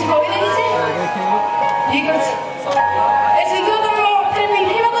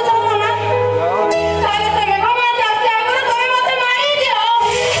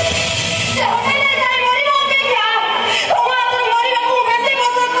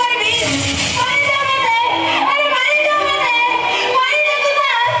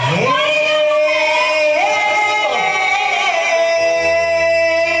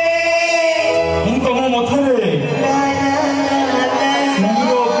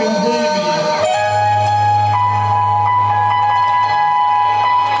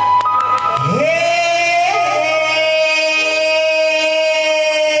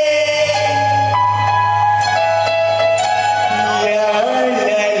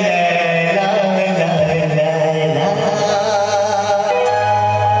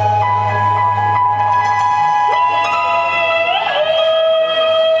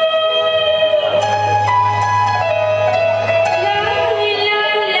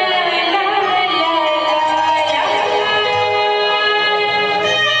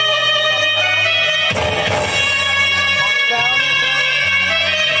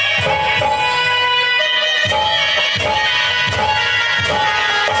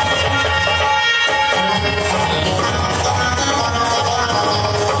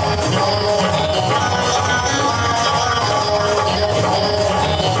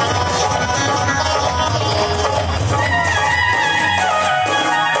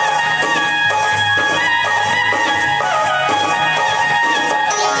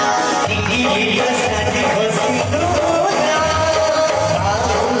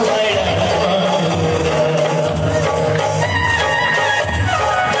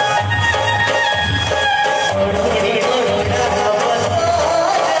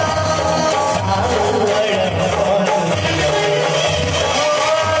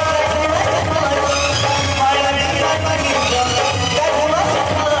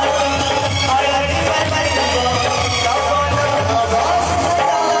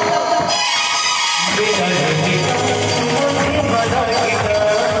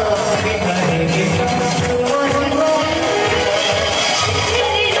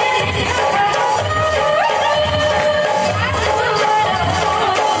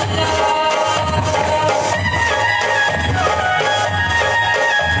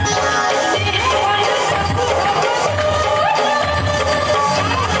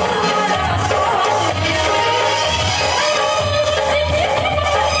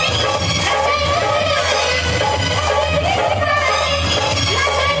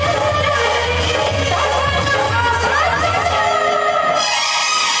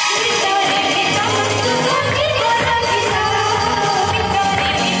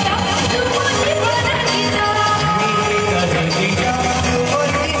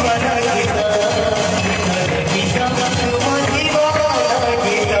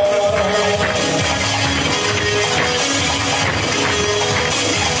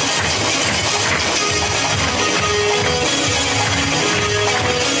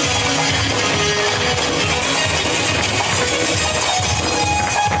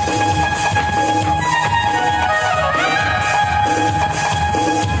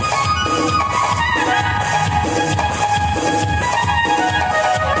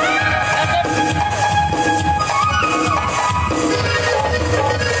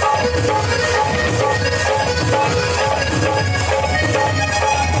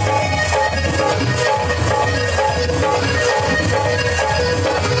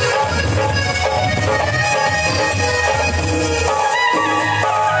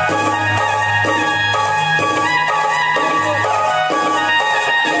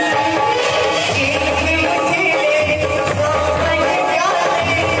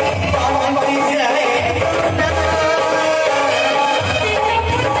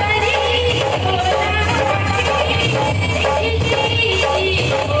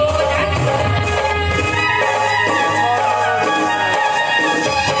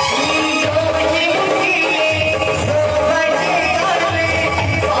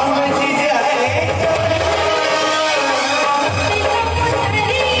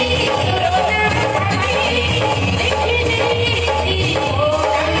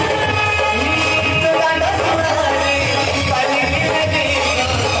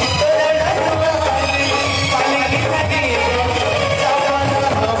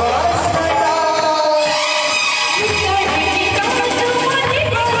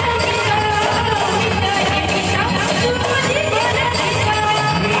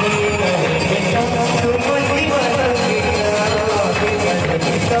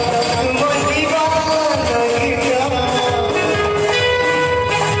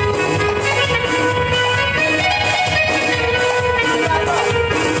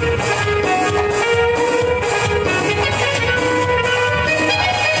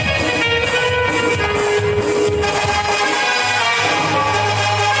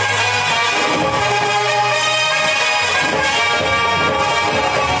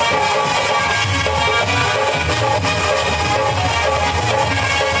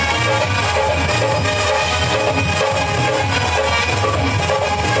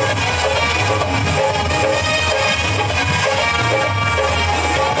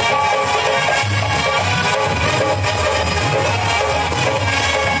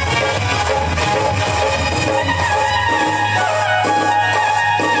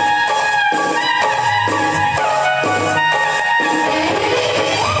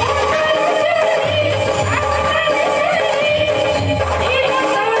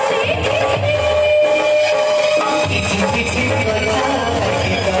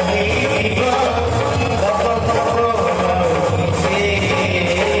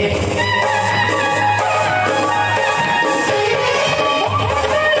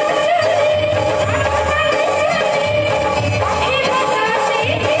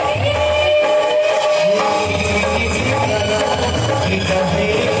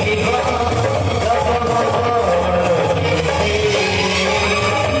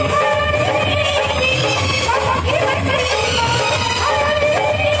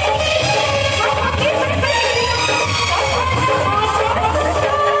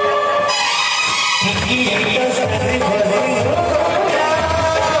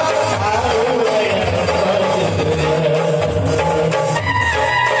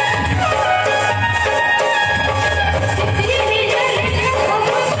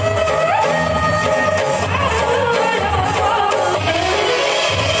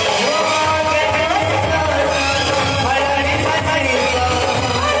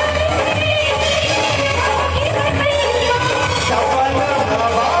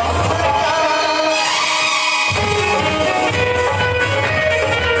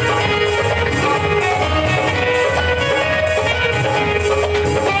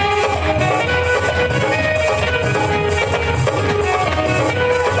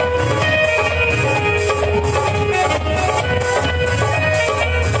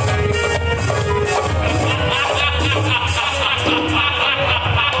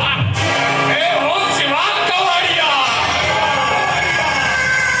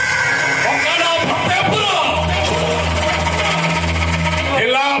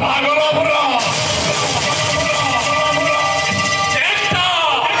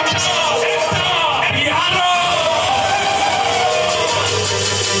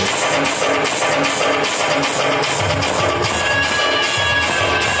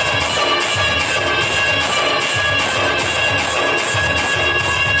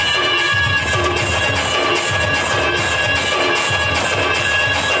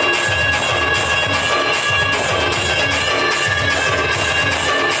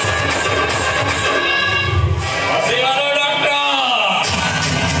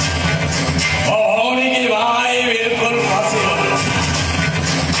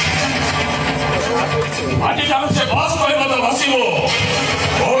ବସିବ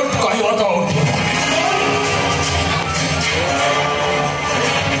କହିବ ତ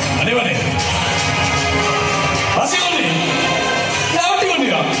ମାନେ ଆସିବନି ଉଠିବନି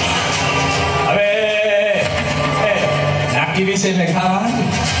ଆରେ ଡାକିବି ସେ ମେଘା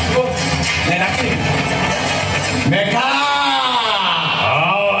ଡାକିବି ମେଘା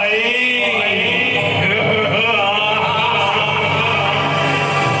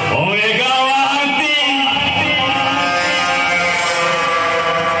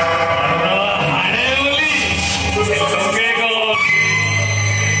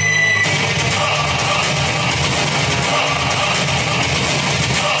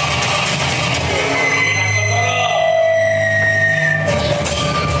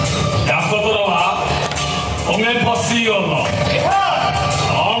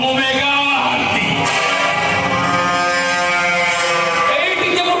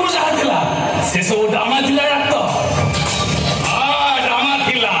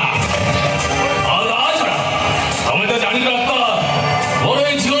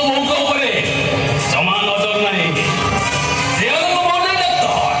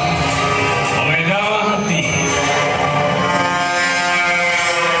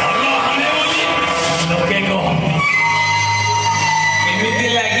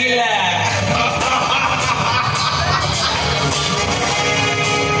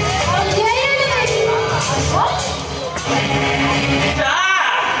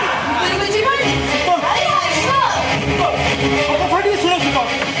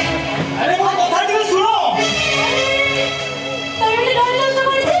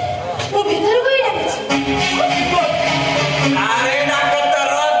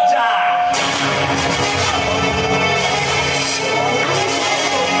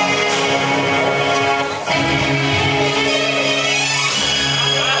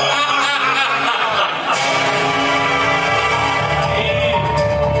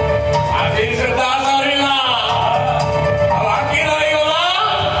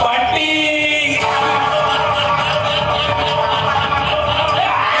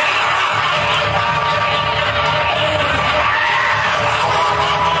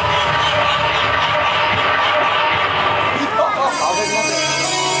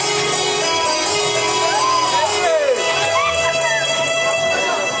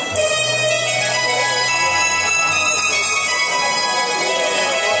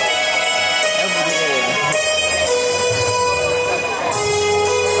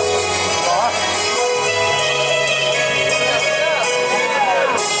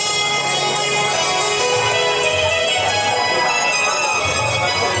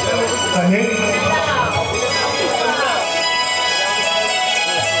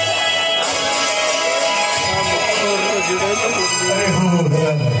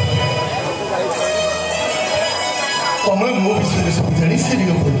तुम्हें मो विषय सब जानी सारी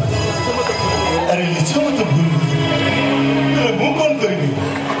अरे लिच मत भूल मु कौन करी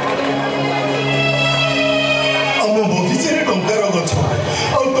आम बगीचे टंकार गछ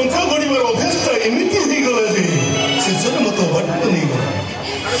आ टंका गड़िबार अभ्यासटा एमती गला जे शेष मत बाट नहीं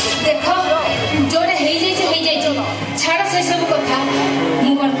देख जोड़े छाड़ से सब कथा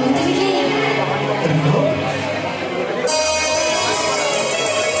मु कौन कहती कि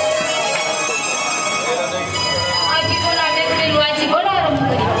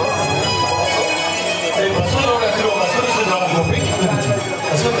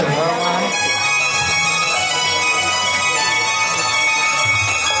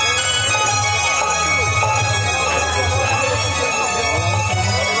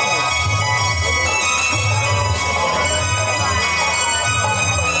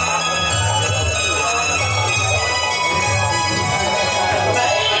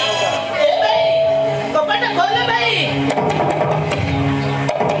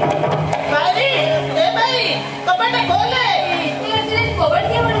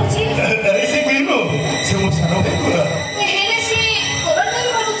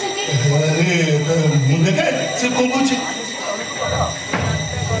से कौन पूछे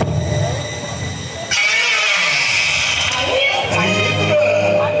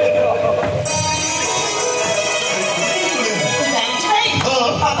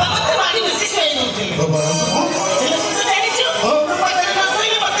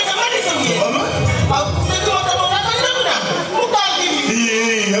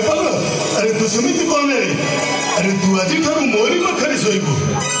अरे तू समिति कौन है अरे तू आज ठारू मोरी पाखरे सोइबो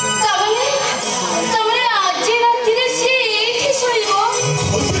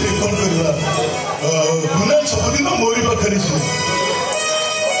कौन करवा गुना सबदिन मोरी पाखरे सोई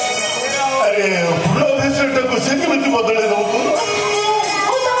अरे पूरा भेसटा को से केमति बदले दो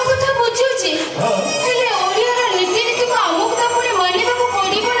ओ तम कथा बुझुची हेले ओडिया रीति नीति को हमक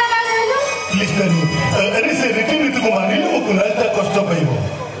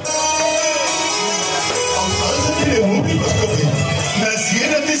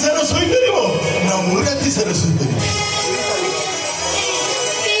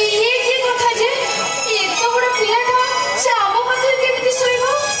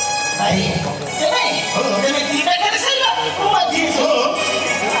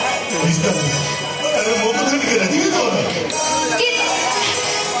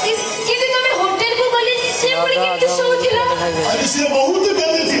से बहुत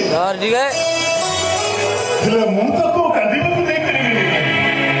कांदे और जी गए हेले मु तो को कांदीबा को देख करिबे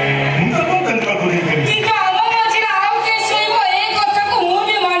मु तो को कांदीबा को देख करिबे कि काम मझिर आउ के सोइबो ए कथा को मु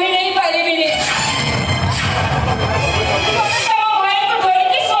भी मानि नहीं पारिबे रे तम भाई को धरि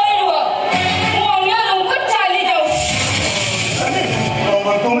के सोइबो मु अन्य रूम को चली जाऊ अरे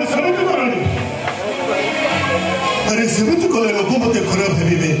तुम समिति करनी अरे समिति कोले लोक मते खराब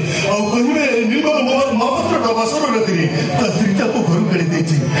हेबे आ कहिबे निर्मल महापत्र डबासर रखरी त स्त्रीटा को घर करी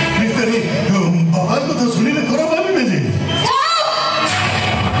देछि नितरी बाबा को तो सुनिले खराब भाबिबे जे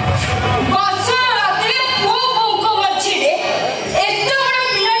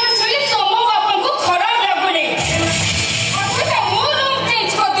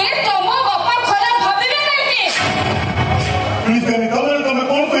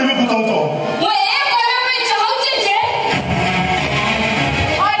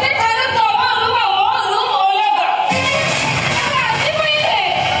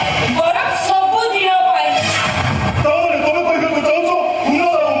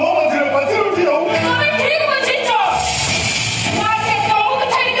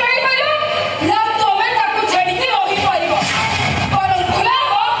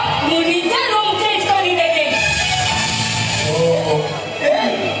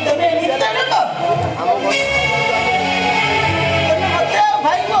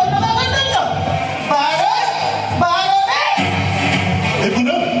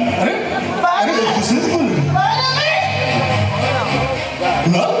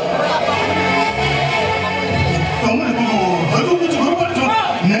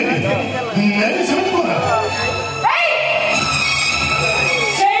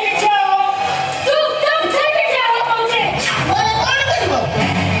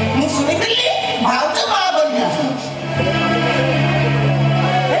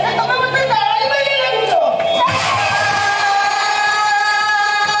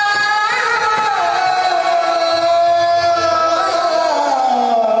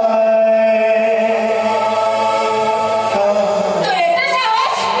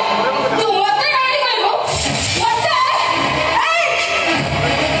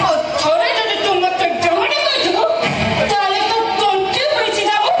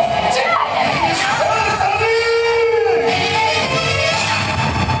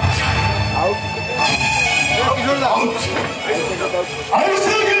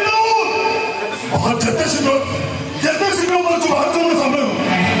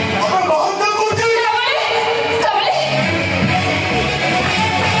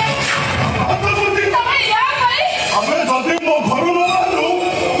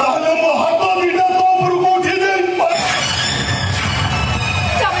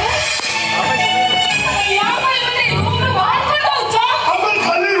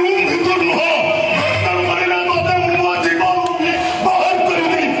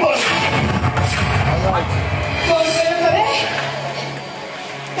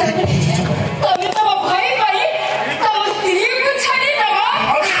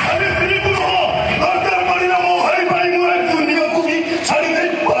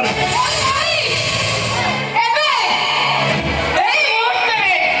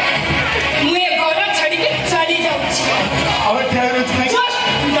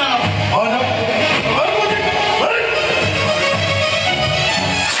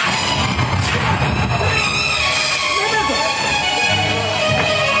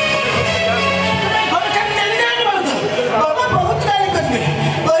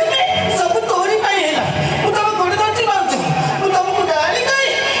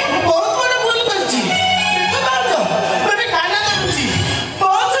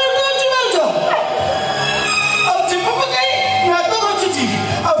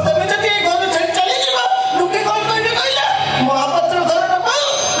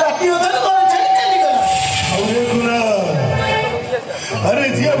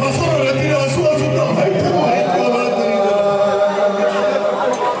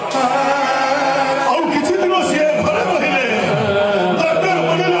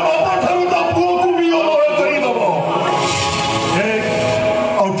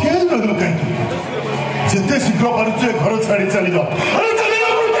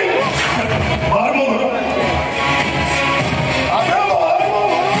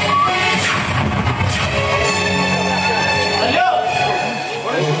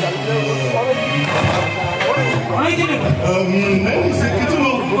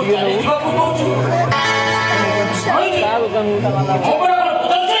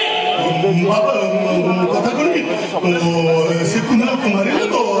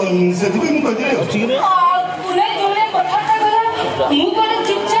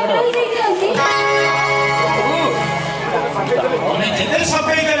जिते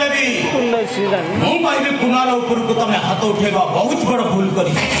सफेई देले भी मु कहबी कुणाल ऊपर को तमे हाथ उठेबा बहुत बड़ भूल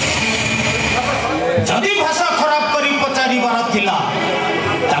करी जदि भाषा खराब करी पचारी बार थिला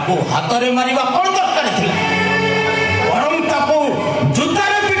ताको हाथ रे मारिबा कोन दरकार थिला परम ताको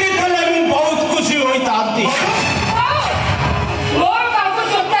जुतारे पिटी देले मु बहुत खुशी होई ताती मोर काको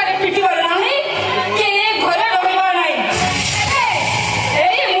जुतारे पिटी वाला नहीं के घरे रहबा नहीं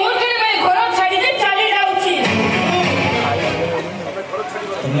एई मूर्ति में घर छाड़ी दे चली जाउची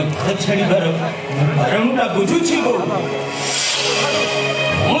तुमने घर छाड़ी बारमुटा बुझुछि गो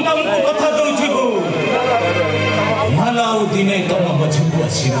मु तुमको कथा दउछि गो भलाउ दिने तुम बचको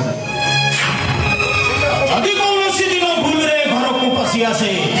आसीबो जदि कौनसी दिन भूल रे घर को पसी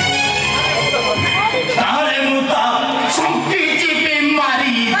आसे तारे मुता संकी चिपे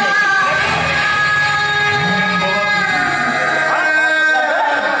मारी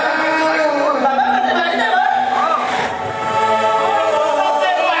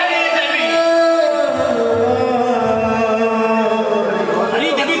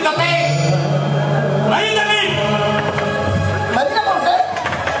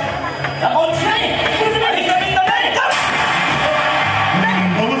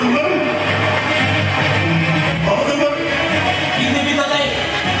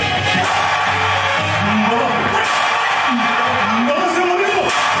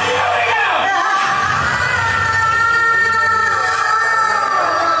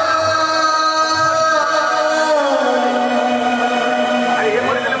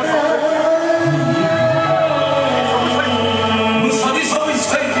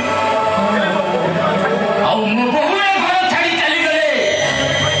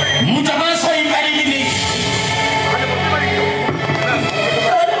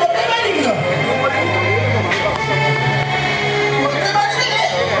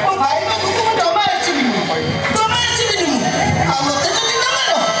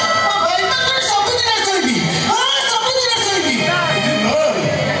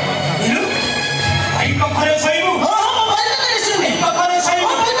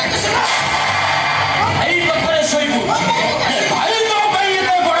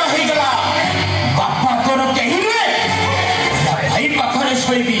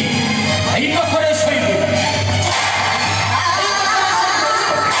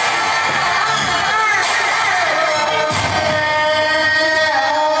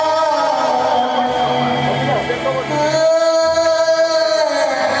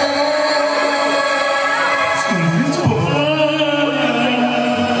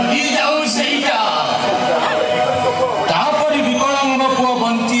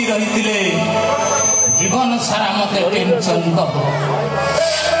जीवन सारा मत टेंशन दब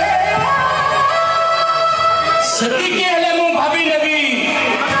सेतिके हेले मु भाबी नेबी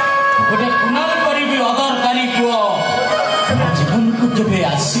गोटे कुणाल करी अदरकारी पुओ जीवन को केबे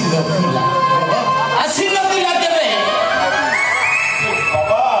आसी नथिला केबे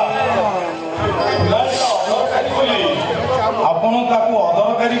बाबा आपण ताकू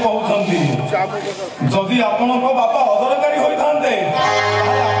अदरकारी कहउछंती जदि आपण को बापा अदरकारी होई थांते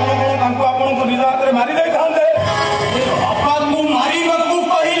आपको निज हाथ में मारी जाते बापा को मारिबा को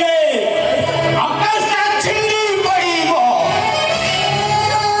कहिले आकाश का छिंडी पड़ीबो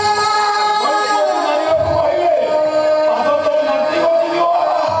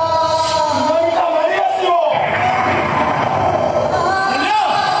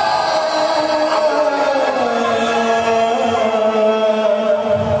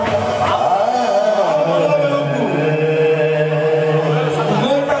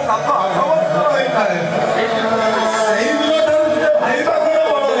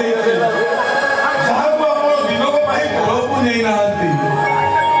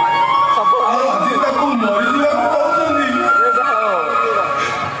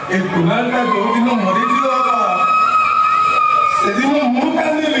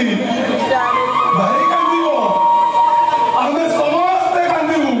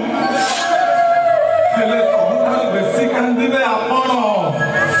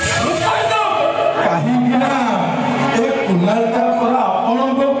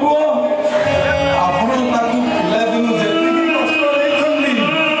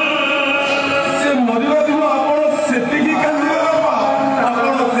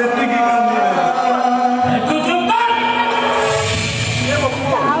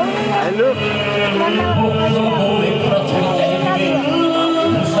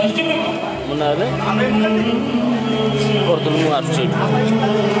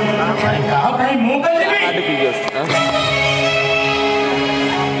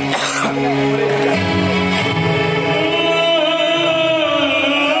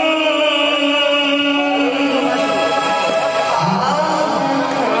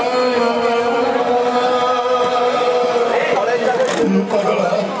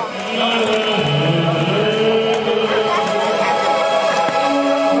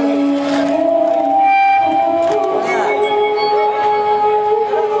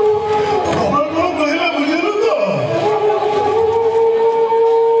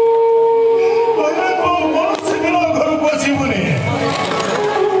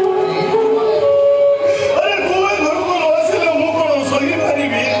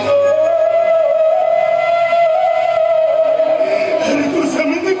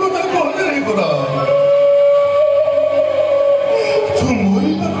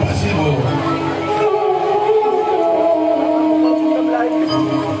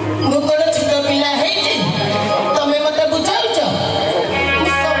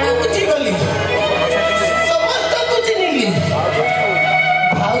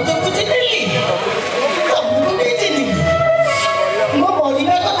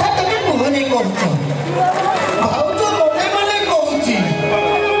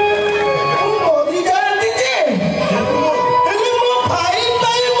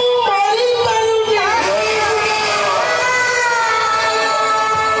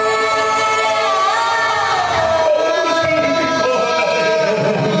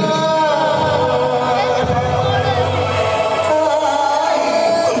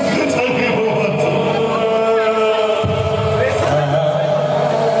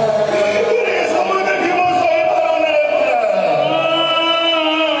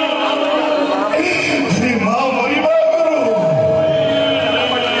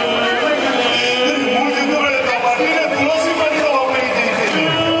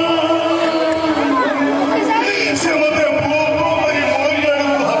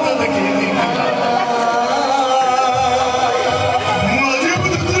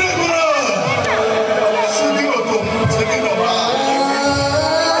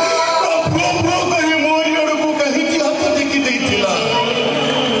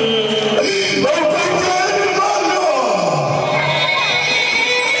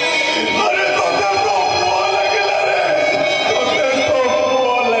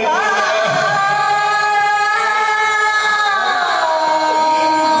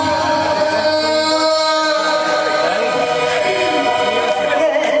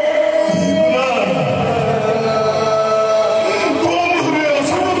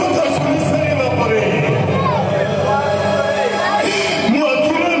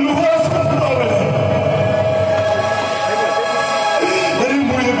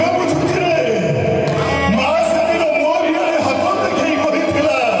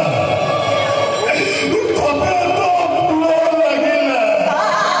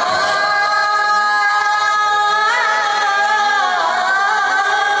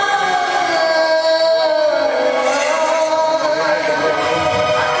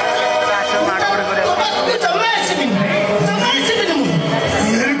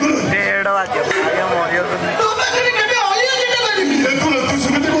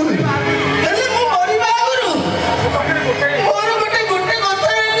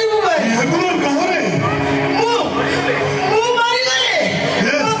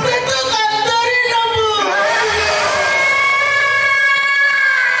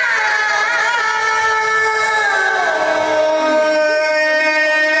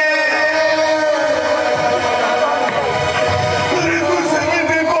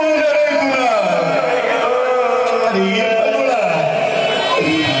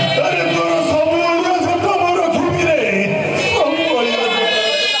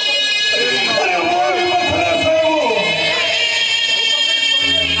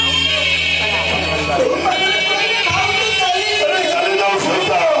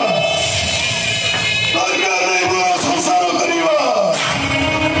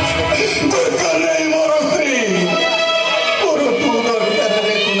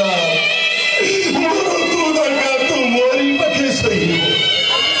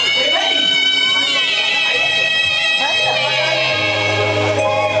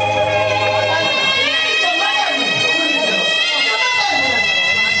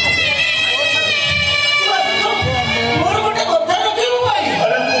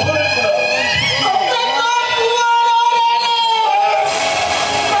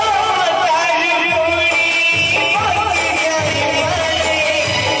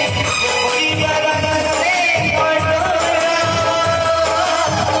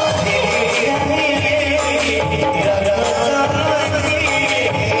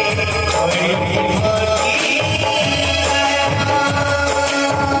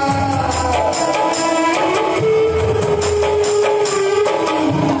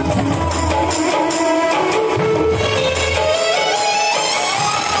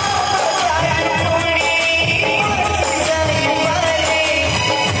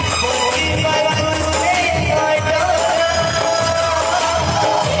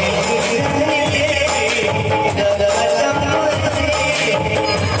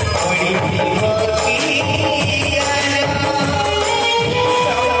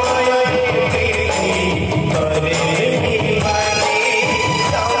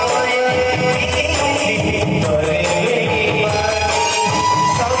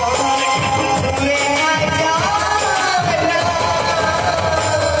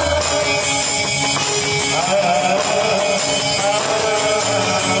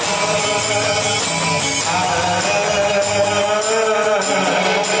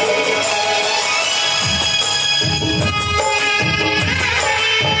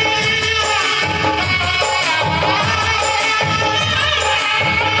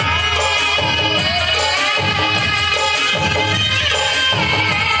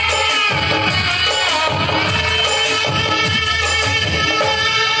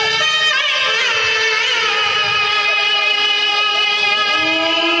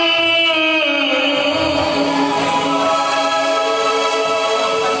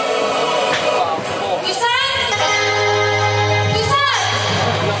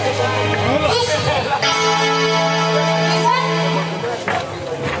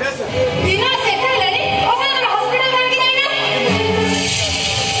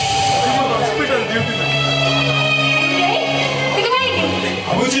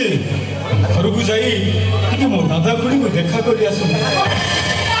ଟିକେ ମୋ ଦାଦା ଖୁଡିଙ୍କୁ ଦେଖା କରି ଆସୁନି।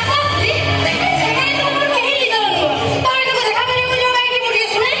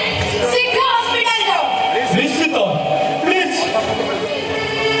 ନିଶ୍ଚିତ ପ୍ଲିଜ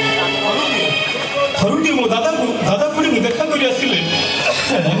ଥରୁଟିଏ ମୋ ଦାଦା ଖୁଡିଙ୍କୁ ଦେଖା କରି ଆସିଲେ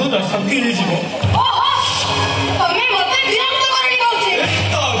ମନଟା ଶାନ୍ତି ହେଇଯିବ।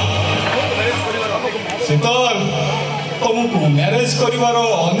 ଶୀତଲ ତମକୁ ମ୍ୟାରେଜ କରିବାର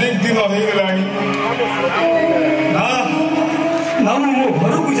ଅନେକ ଦିନ ହେଇଗଲାଣି। ନା ମୁଁ ମୋ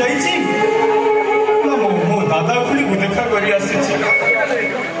ଘରକୁ ଯାଇଛି ନା ମୋ ଦାଦା ଖୁଡିଙ୍କୁ ଦେଖା କରି ଆସିଛି।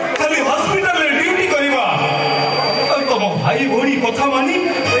 ଖାଲି ହସ୍ପିଟାଲରେ ଡ୍ୟୁଟି କରିବା ଆଉ ତମ ଭାଇ ଭଉଣୀ କଥା ମାନି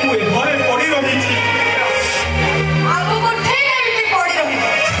ମୁଁ ଏ ଘରେ ପଡି ରହିଛି।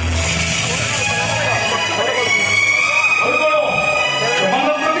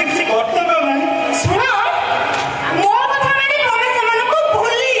 କିଛି କର୍ତ୍ତବ୍ୟ ନାହିଁ।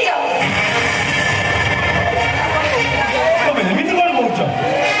 ଏମିତି କଣ କହୁଛ?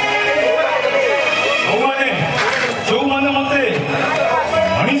 ଯୋଉମାନେ ମତେ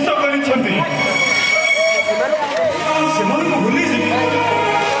ମଣିଷ କରିଛନ୍ତି ସେମାନଙ୍କୁ ଭୁଲିଯିବି।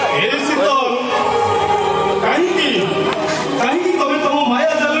 ଏ ଶୀତଲ କାହିଁକି ତମେ ତମ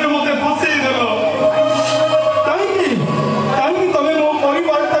ମାୟା ଜାଲରେ ମତେ ଫସେଇ ଦେଲ? କାହିଁକି ତମେ ମୋ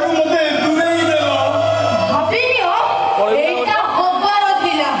ପରିବାର ଠାରୁ ମତେ ଦୂରେଇ ଦେଲ?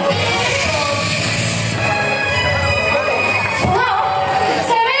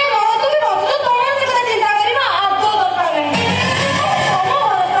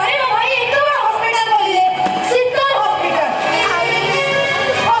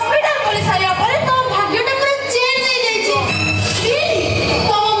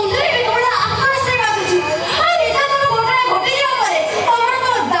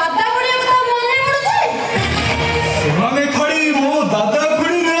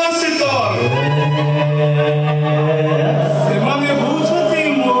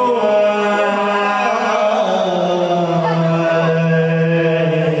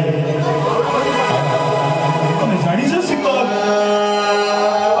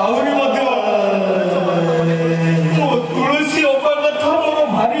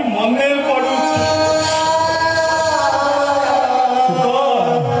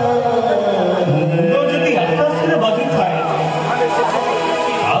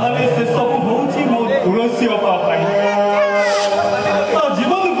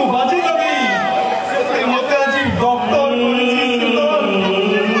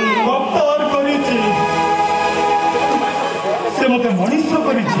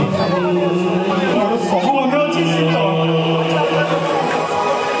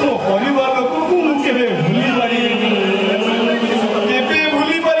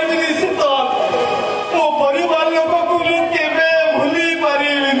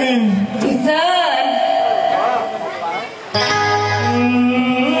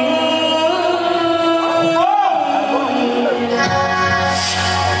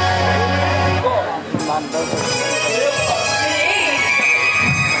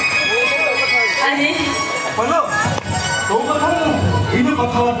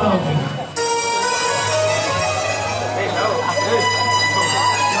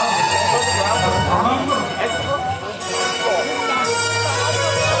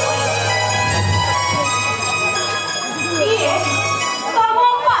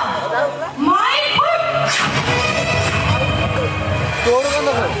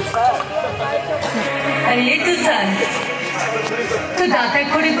 तू दादा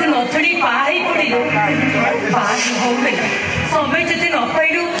खुड़ी को नथड़ी पाई पड़िलो बाज हो गई समय जते न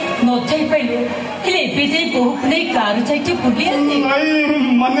पाइलु नथई पाइलु हेले एबे जे बहु नै कार चाइते पुली आसे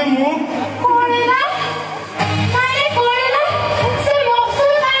नहीं माने मु कोणला माने कोणला से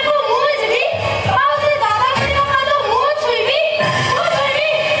मौसम ना को मु जबी आ से दादा खुड़ी को तो मु छुईबी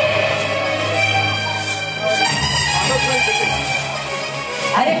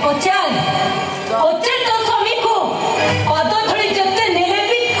अरे पचान तो स्वामी को पद थोड़ी जते नेले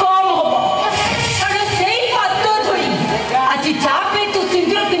भी कम हो और सेई पद थोड़ी आज चापे तू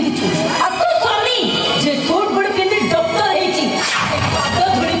सिंदूर पिंदिछु आ तो स्वामी जे सूट बड़ पिंदि डॉक्टर हेची पद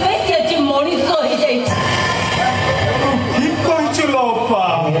थोड़ी पे के आज मणिष हो जाई ठीक कहछु लोपा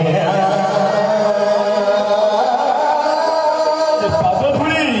पद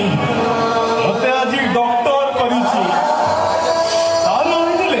थोड़ी मते आज डॉक्टर करिछि ता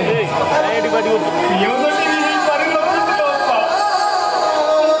नहीं दिले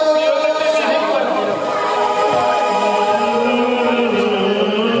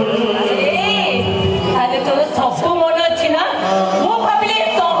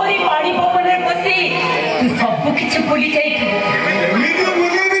भूली जाए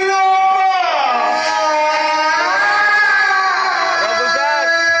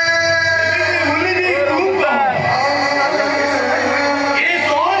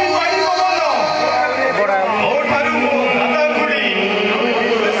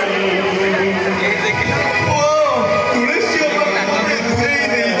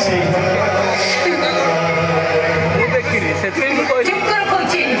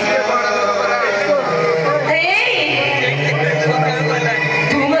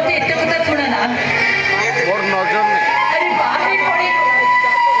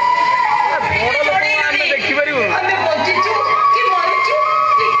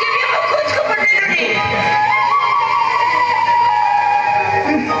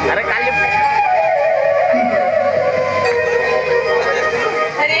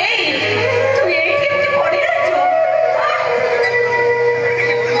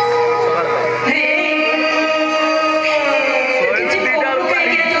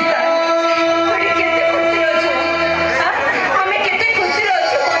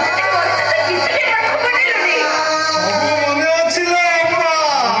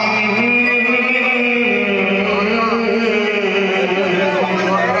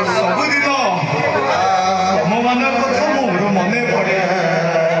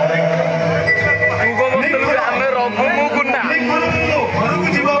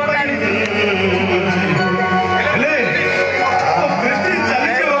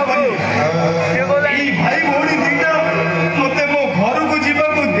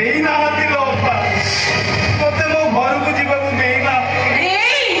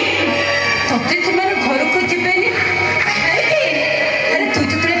ତତେ ସେମାନେ ଘରକୁ ଯିବେନି ଆରେ ତୁ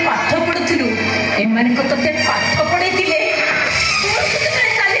ଯେତେବେଳେ ପାଠ ପଢୁଥିଲୁ ଏମାନଙ୍କ ତତେ ପାଠ ପଢେଇଥିଲେ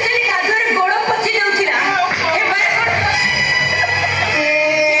ଚାଲି ଚାଲି କାଦୁଅରେ ଗୋଡ ପଚି ଯାଉଥିଲା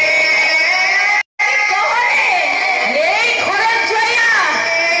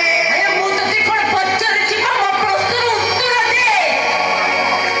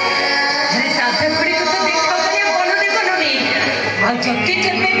जबकि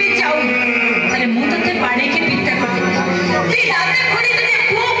जब मैं भी जाऊं अरे मुंह तो ते पानी के पीता कर दे रात खड़ी तुझे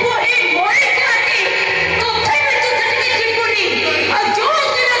वो ही मोरे जाती तो थे में तू झटके चिपुरी और जो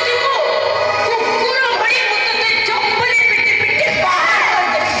तेरा चिपो कुकुर बड़ी मुंह तो ते चप्पल पिटे पिटे बाहर कर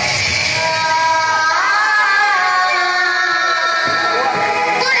दे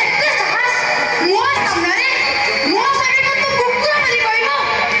तो इतने साहस मुंह सामने तो कुकुर बड़ी कहबो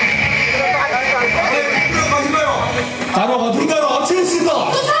तारो अधिकार अछि सिद्ध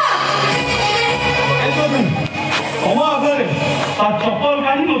तम आगे चप्पल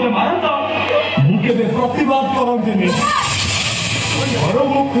काढ़ी मत मारता मुझे प्रतिवाद करती घर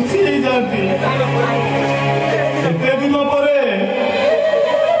मु खुशी हो जाती एते दिन पर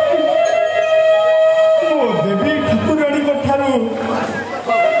मो देवी ठाकुराणी ठारू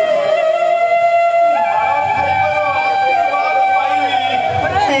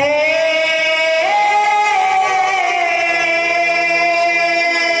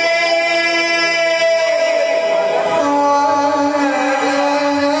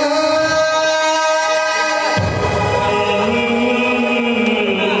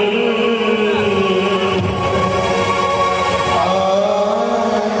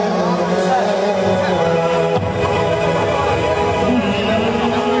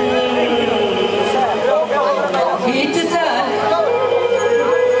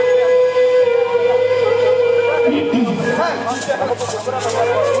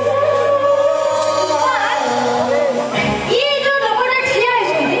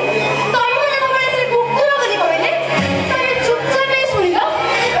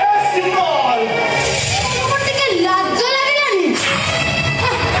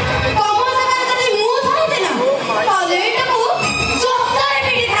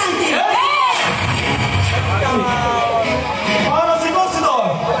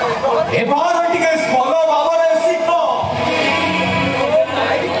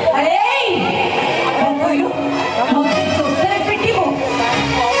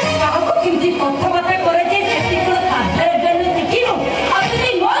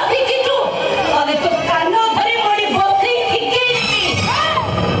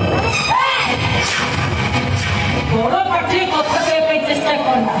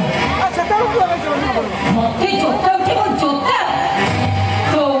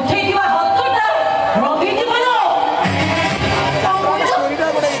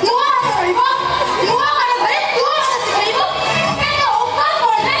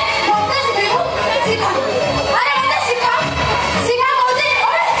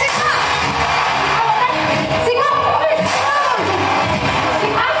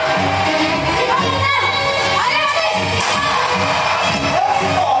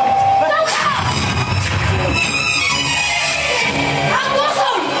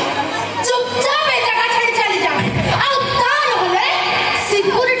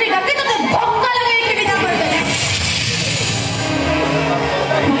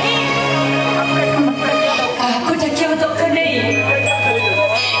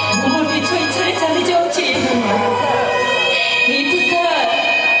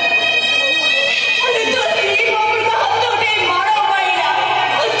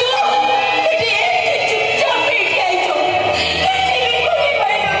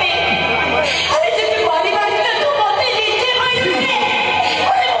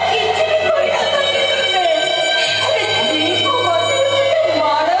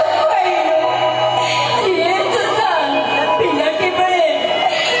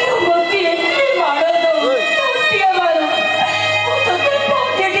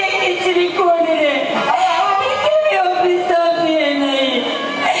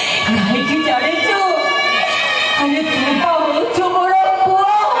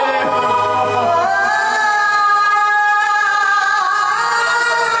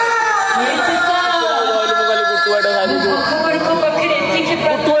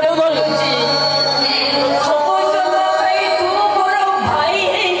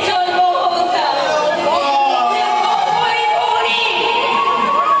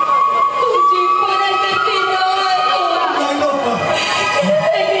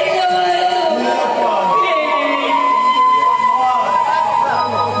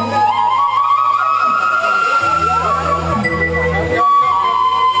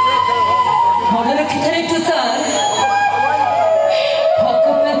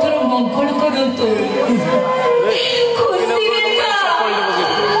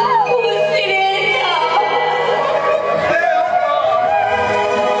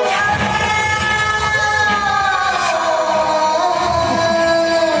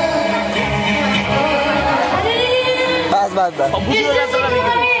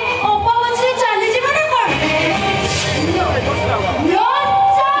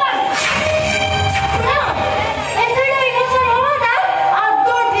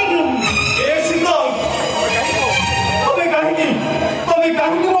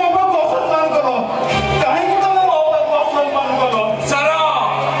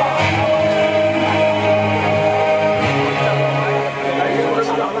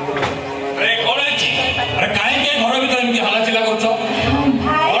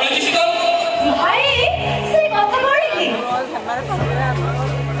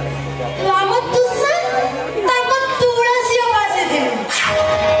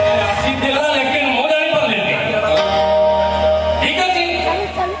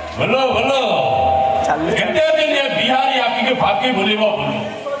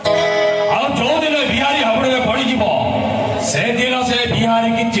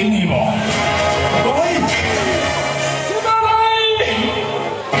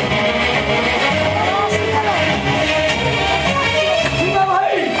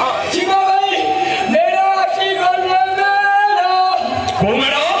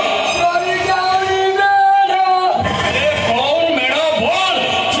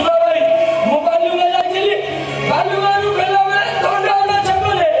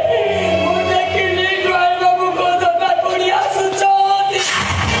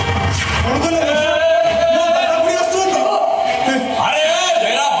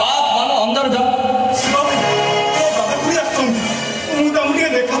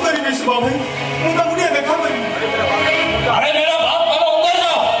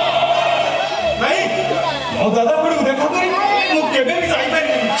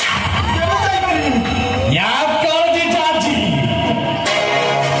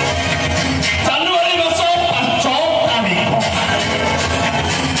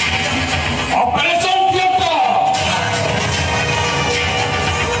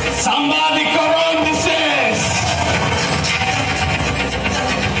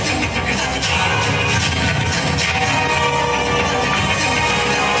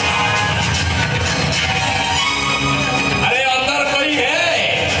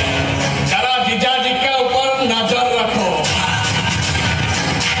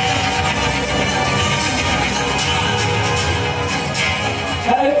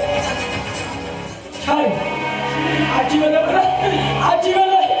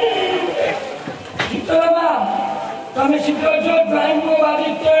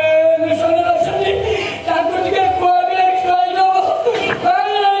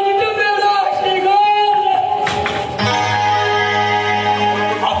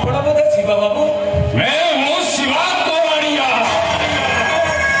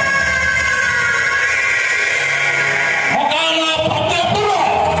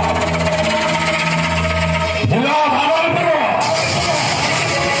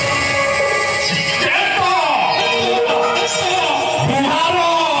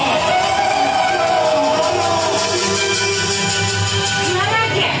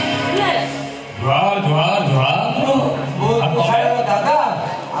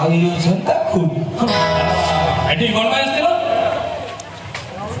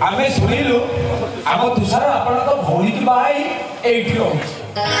आमे सुनिलु आम तुषार आपण तो भौणी की बाई एठी हो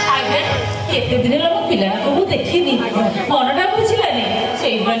आगे केते दिन लो पिला को देखिनी मनटा बुझिलानी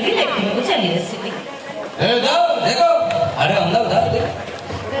सेई बाकी देखिबो को चली आसीली ए जाओ देखो अरे अंदर जा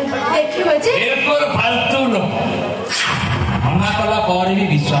देखिबो जे बिल्कुल फालतू लो मना कला पर भी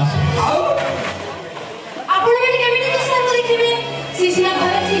विश्वास आपण माने केमिति तुषार को देखिबे सीसीना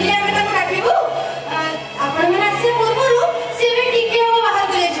घर थिले आमे ताको डाकिबो आपण माने आसे पूर्वरु से भी ठीक है बाहर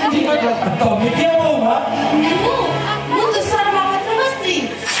चले जा तो मिटे हो मां मु तुषार मात्र मस्ती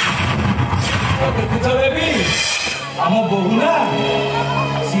देखुछ बेबी हम बहु ना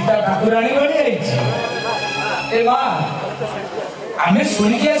सीता ठाकुराणी बनी आइछि ए मां आमे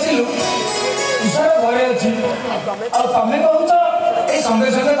सुनि के आसिलु तुषार घरे अछि और तमे कहूछ ए संगे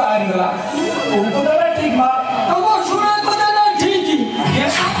संगे बाहर गला ओ कथा ठीक मां तब सुना कथा ना ठीक ये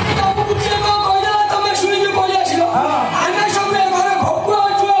तब कुछ को कहला तमे सुनि के बोली आसिलो आमे सब घर भक्कु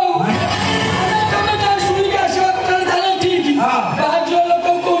आछु तमे जा सुनि के आसिलो कथा ना ठीक राज्य लोक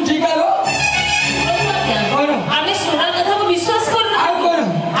को ठिकालो आमे सुना कथा को विश्वास करना आ कोन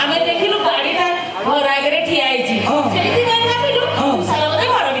आमे देखिलु गाडीटा घर आगे ठिया आइछि सेठी गाडी भाबिलु साला बोले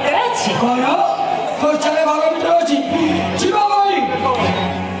घर भीतर अछि कोन तो चले भाग भीतर अछि जीवा भाई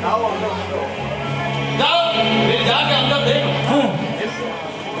जाओ फिर जाके अंदर देख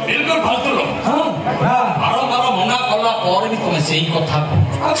बिल्कुल फालतू लो बारो बारो मना कला पर भी तुम सही कथा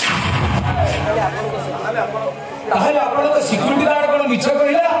ताहले आपण तो सिक्युरिटी गार्ड कोन मिछ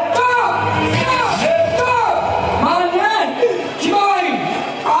कहिला माने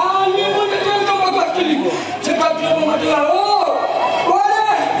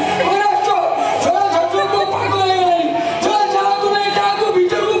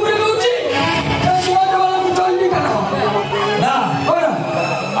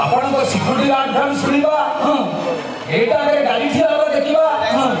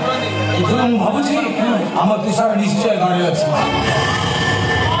ମୁଁ ଭାବୁଛି ଆମ ତୁଷାର ନିଶ୍ଚୟ ଘରେ ଅଛି।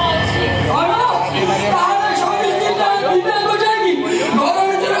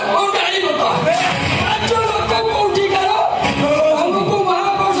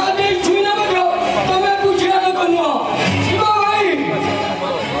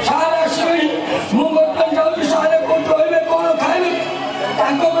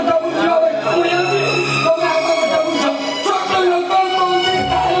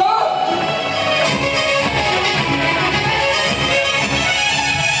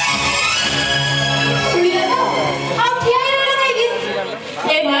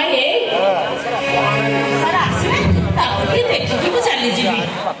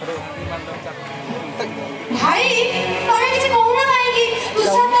 भाई तमे किछ कहूना काहे कि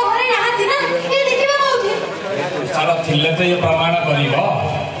तुषार तो घरे नाहती ना ए देखिबा कोठी सारा थिल्ले तो ये प्रमाण करिवो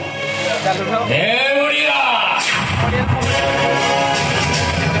ए बुढ़िया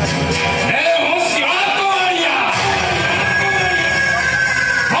ए होशिया तो आया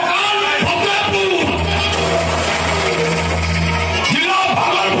भगवान भगवान जिला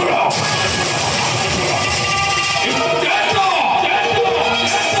भागलपुर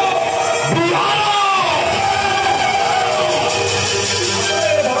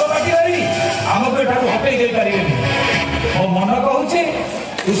मो मन कहूँ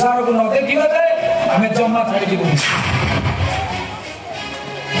तुषार को न देखा जाए आम जमा छाड़ी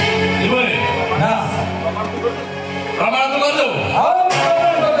ना प्रमाण तो कर दो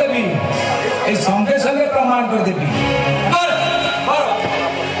प्रमाण करदेवी संगे संगे प्रमाण करदेवी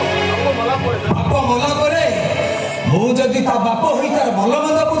बाप मला मुझे बाप हो तार भल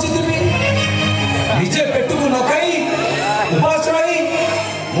मंद बुझीदेवी निजे पेट को न खाई उपास रही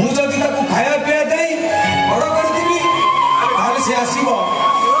मुझे खाया पीया दे बड़ करदेवी से आसो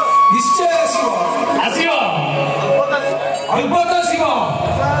निश्चय आसो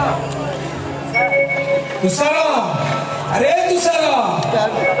तुषार अरे तुषार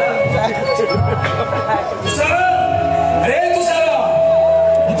अरे तुषार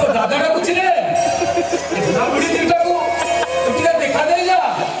मु तो दादा डाकुची रे बुढ़ी दिटा को देखा दे जा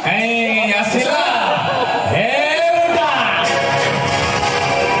आसिला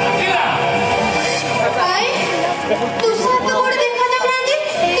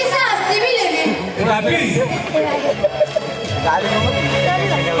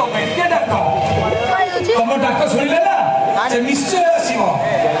तुम डाक शुणिले ना से निश्चय आसो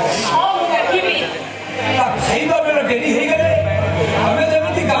खाइबा बेला डेरी हो गले आमे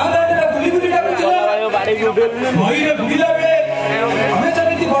जमी गाँ दाँडी बुली बुली डाकुला नई बुड़िला बेले आमे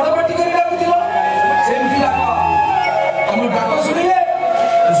जमी बड़ पार्टी कर डाकुला सेमती डाक तुम डाक शुणिले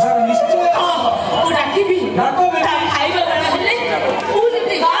तुषार निश्चय डाकिबी डाक खाइबा बेला हेले पूरी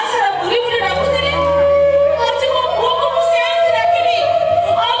गाँ सारा बुली बुली डाकुले आज मो पुओ को मु सेम डाकिबी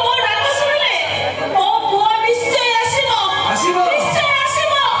आ मो डाक शुणिले मो पुओ निश्चय आसीबो निश्चय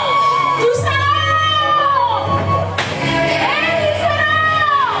आसीबो तुषार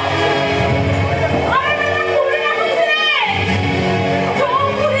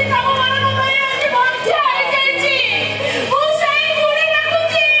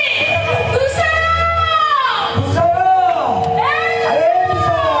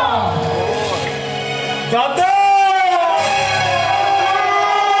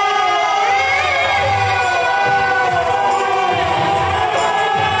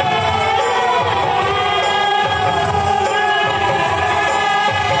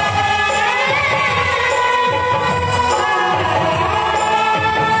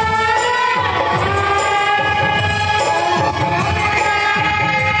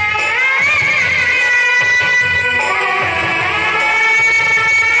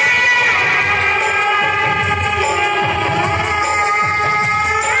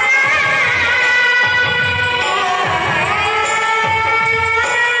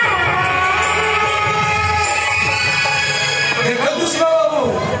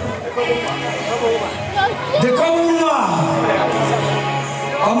देखो मुन्ना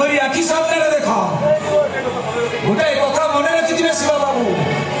हमारी आखि सामने देखो गोटे कथा मन रखिए शिवा बाबू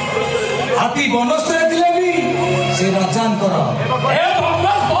हाथी बनस्तर भी से राजांकर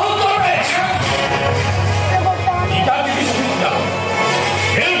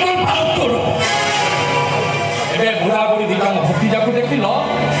बुढ़ा बुढ़ी दीटा भक्ति जाक देख लो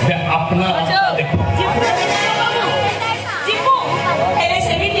अपना देख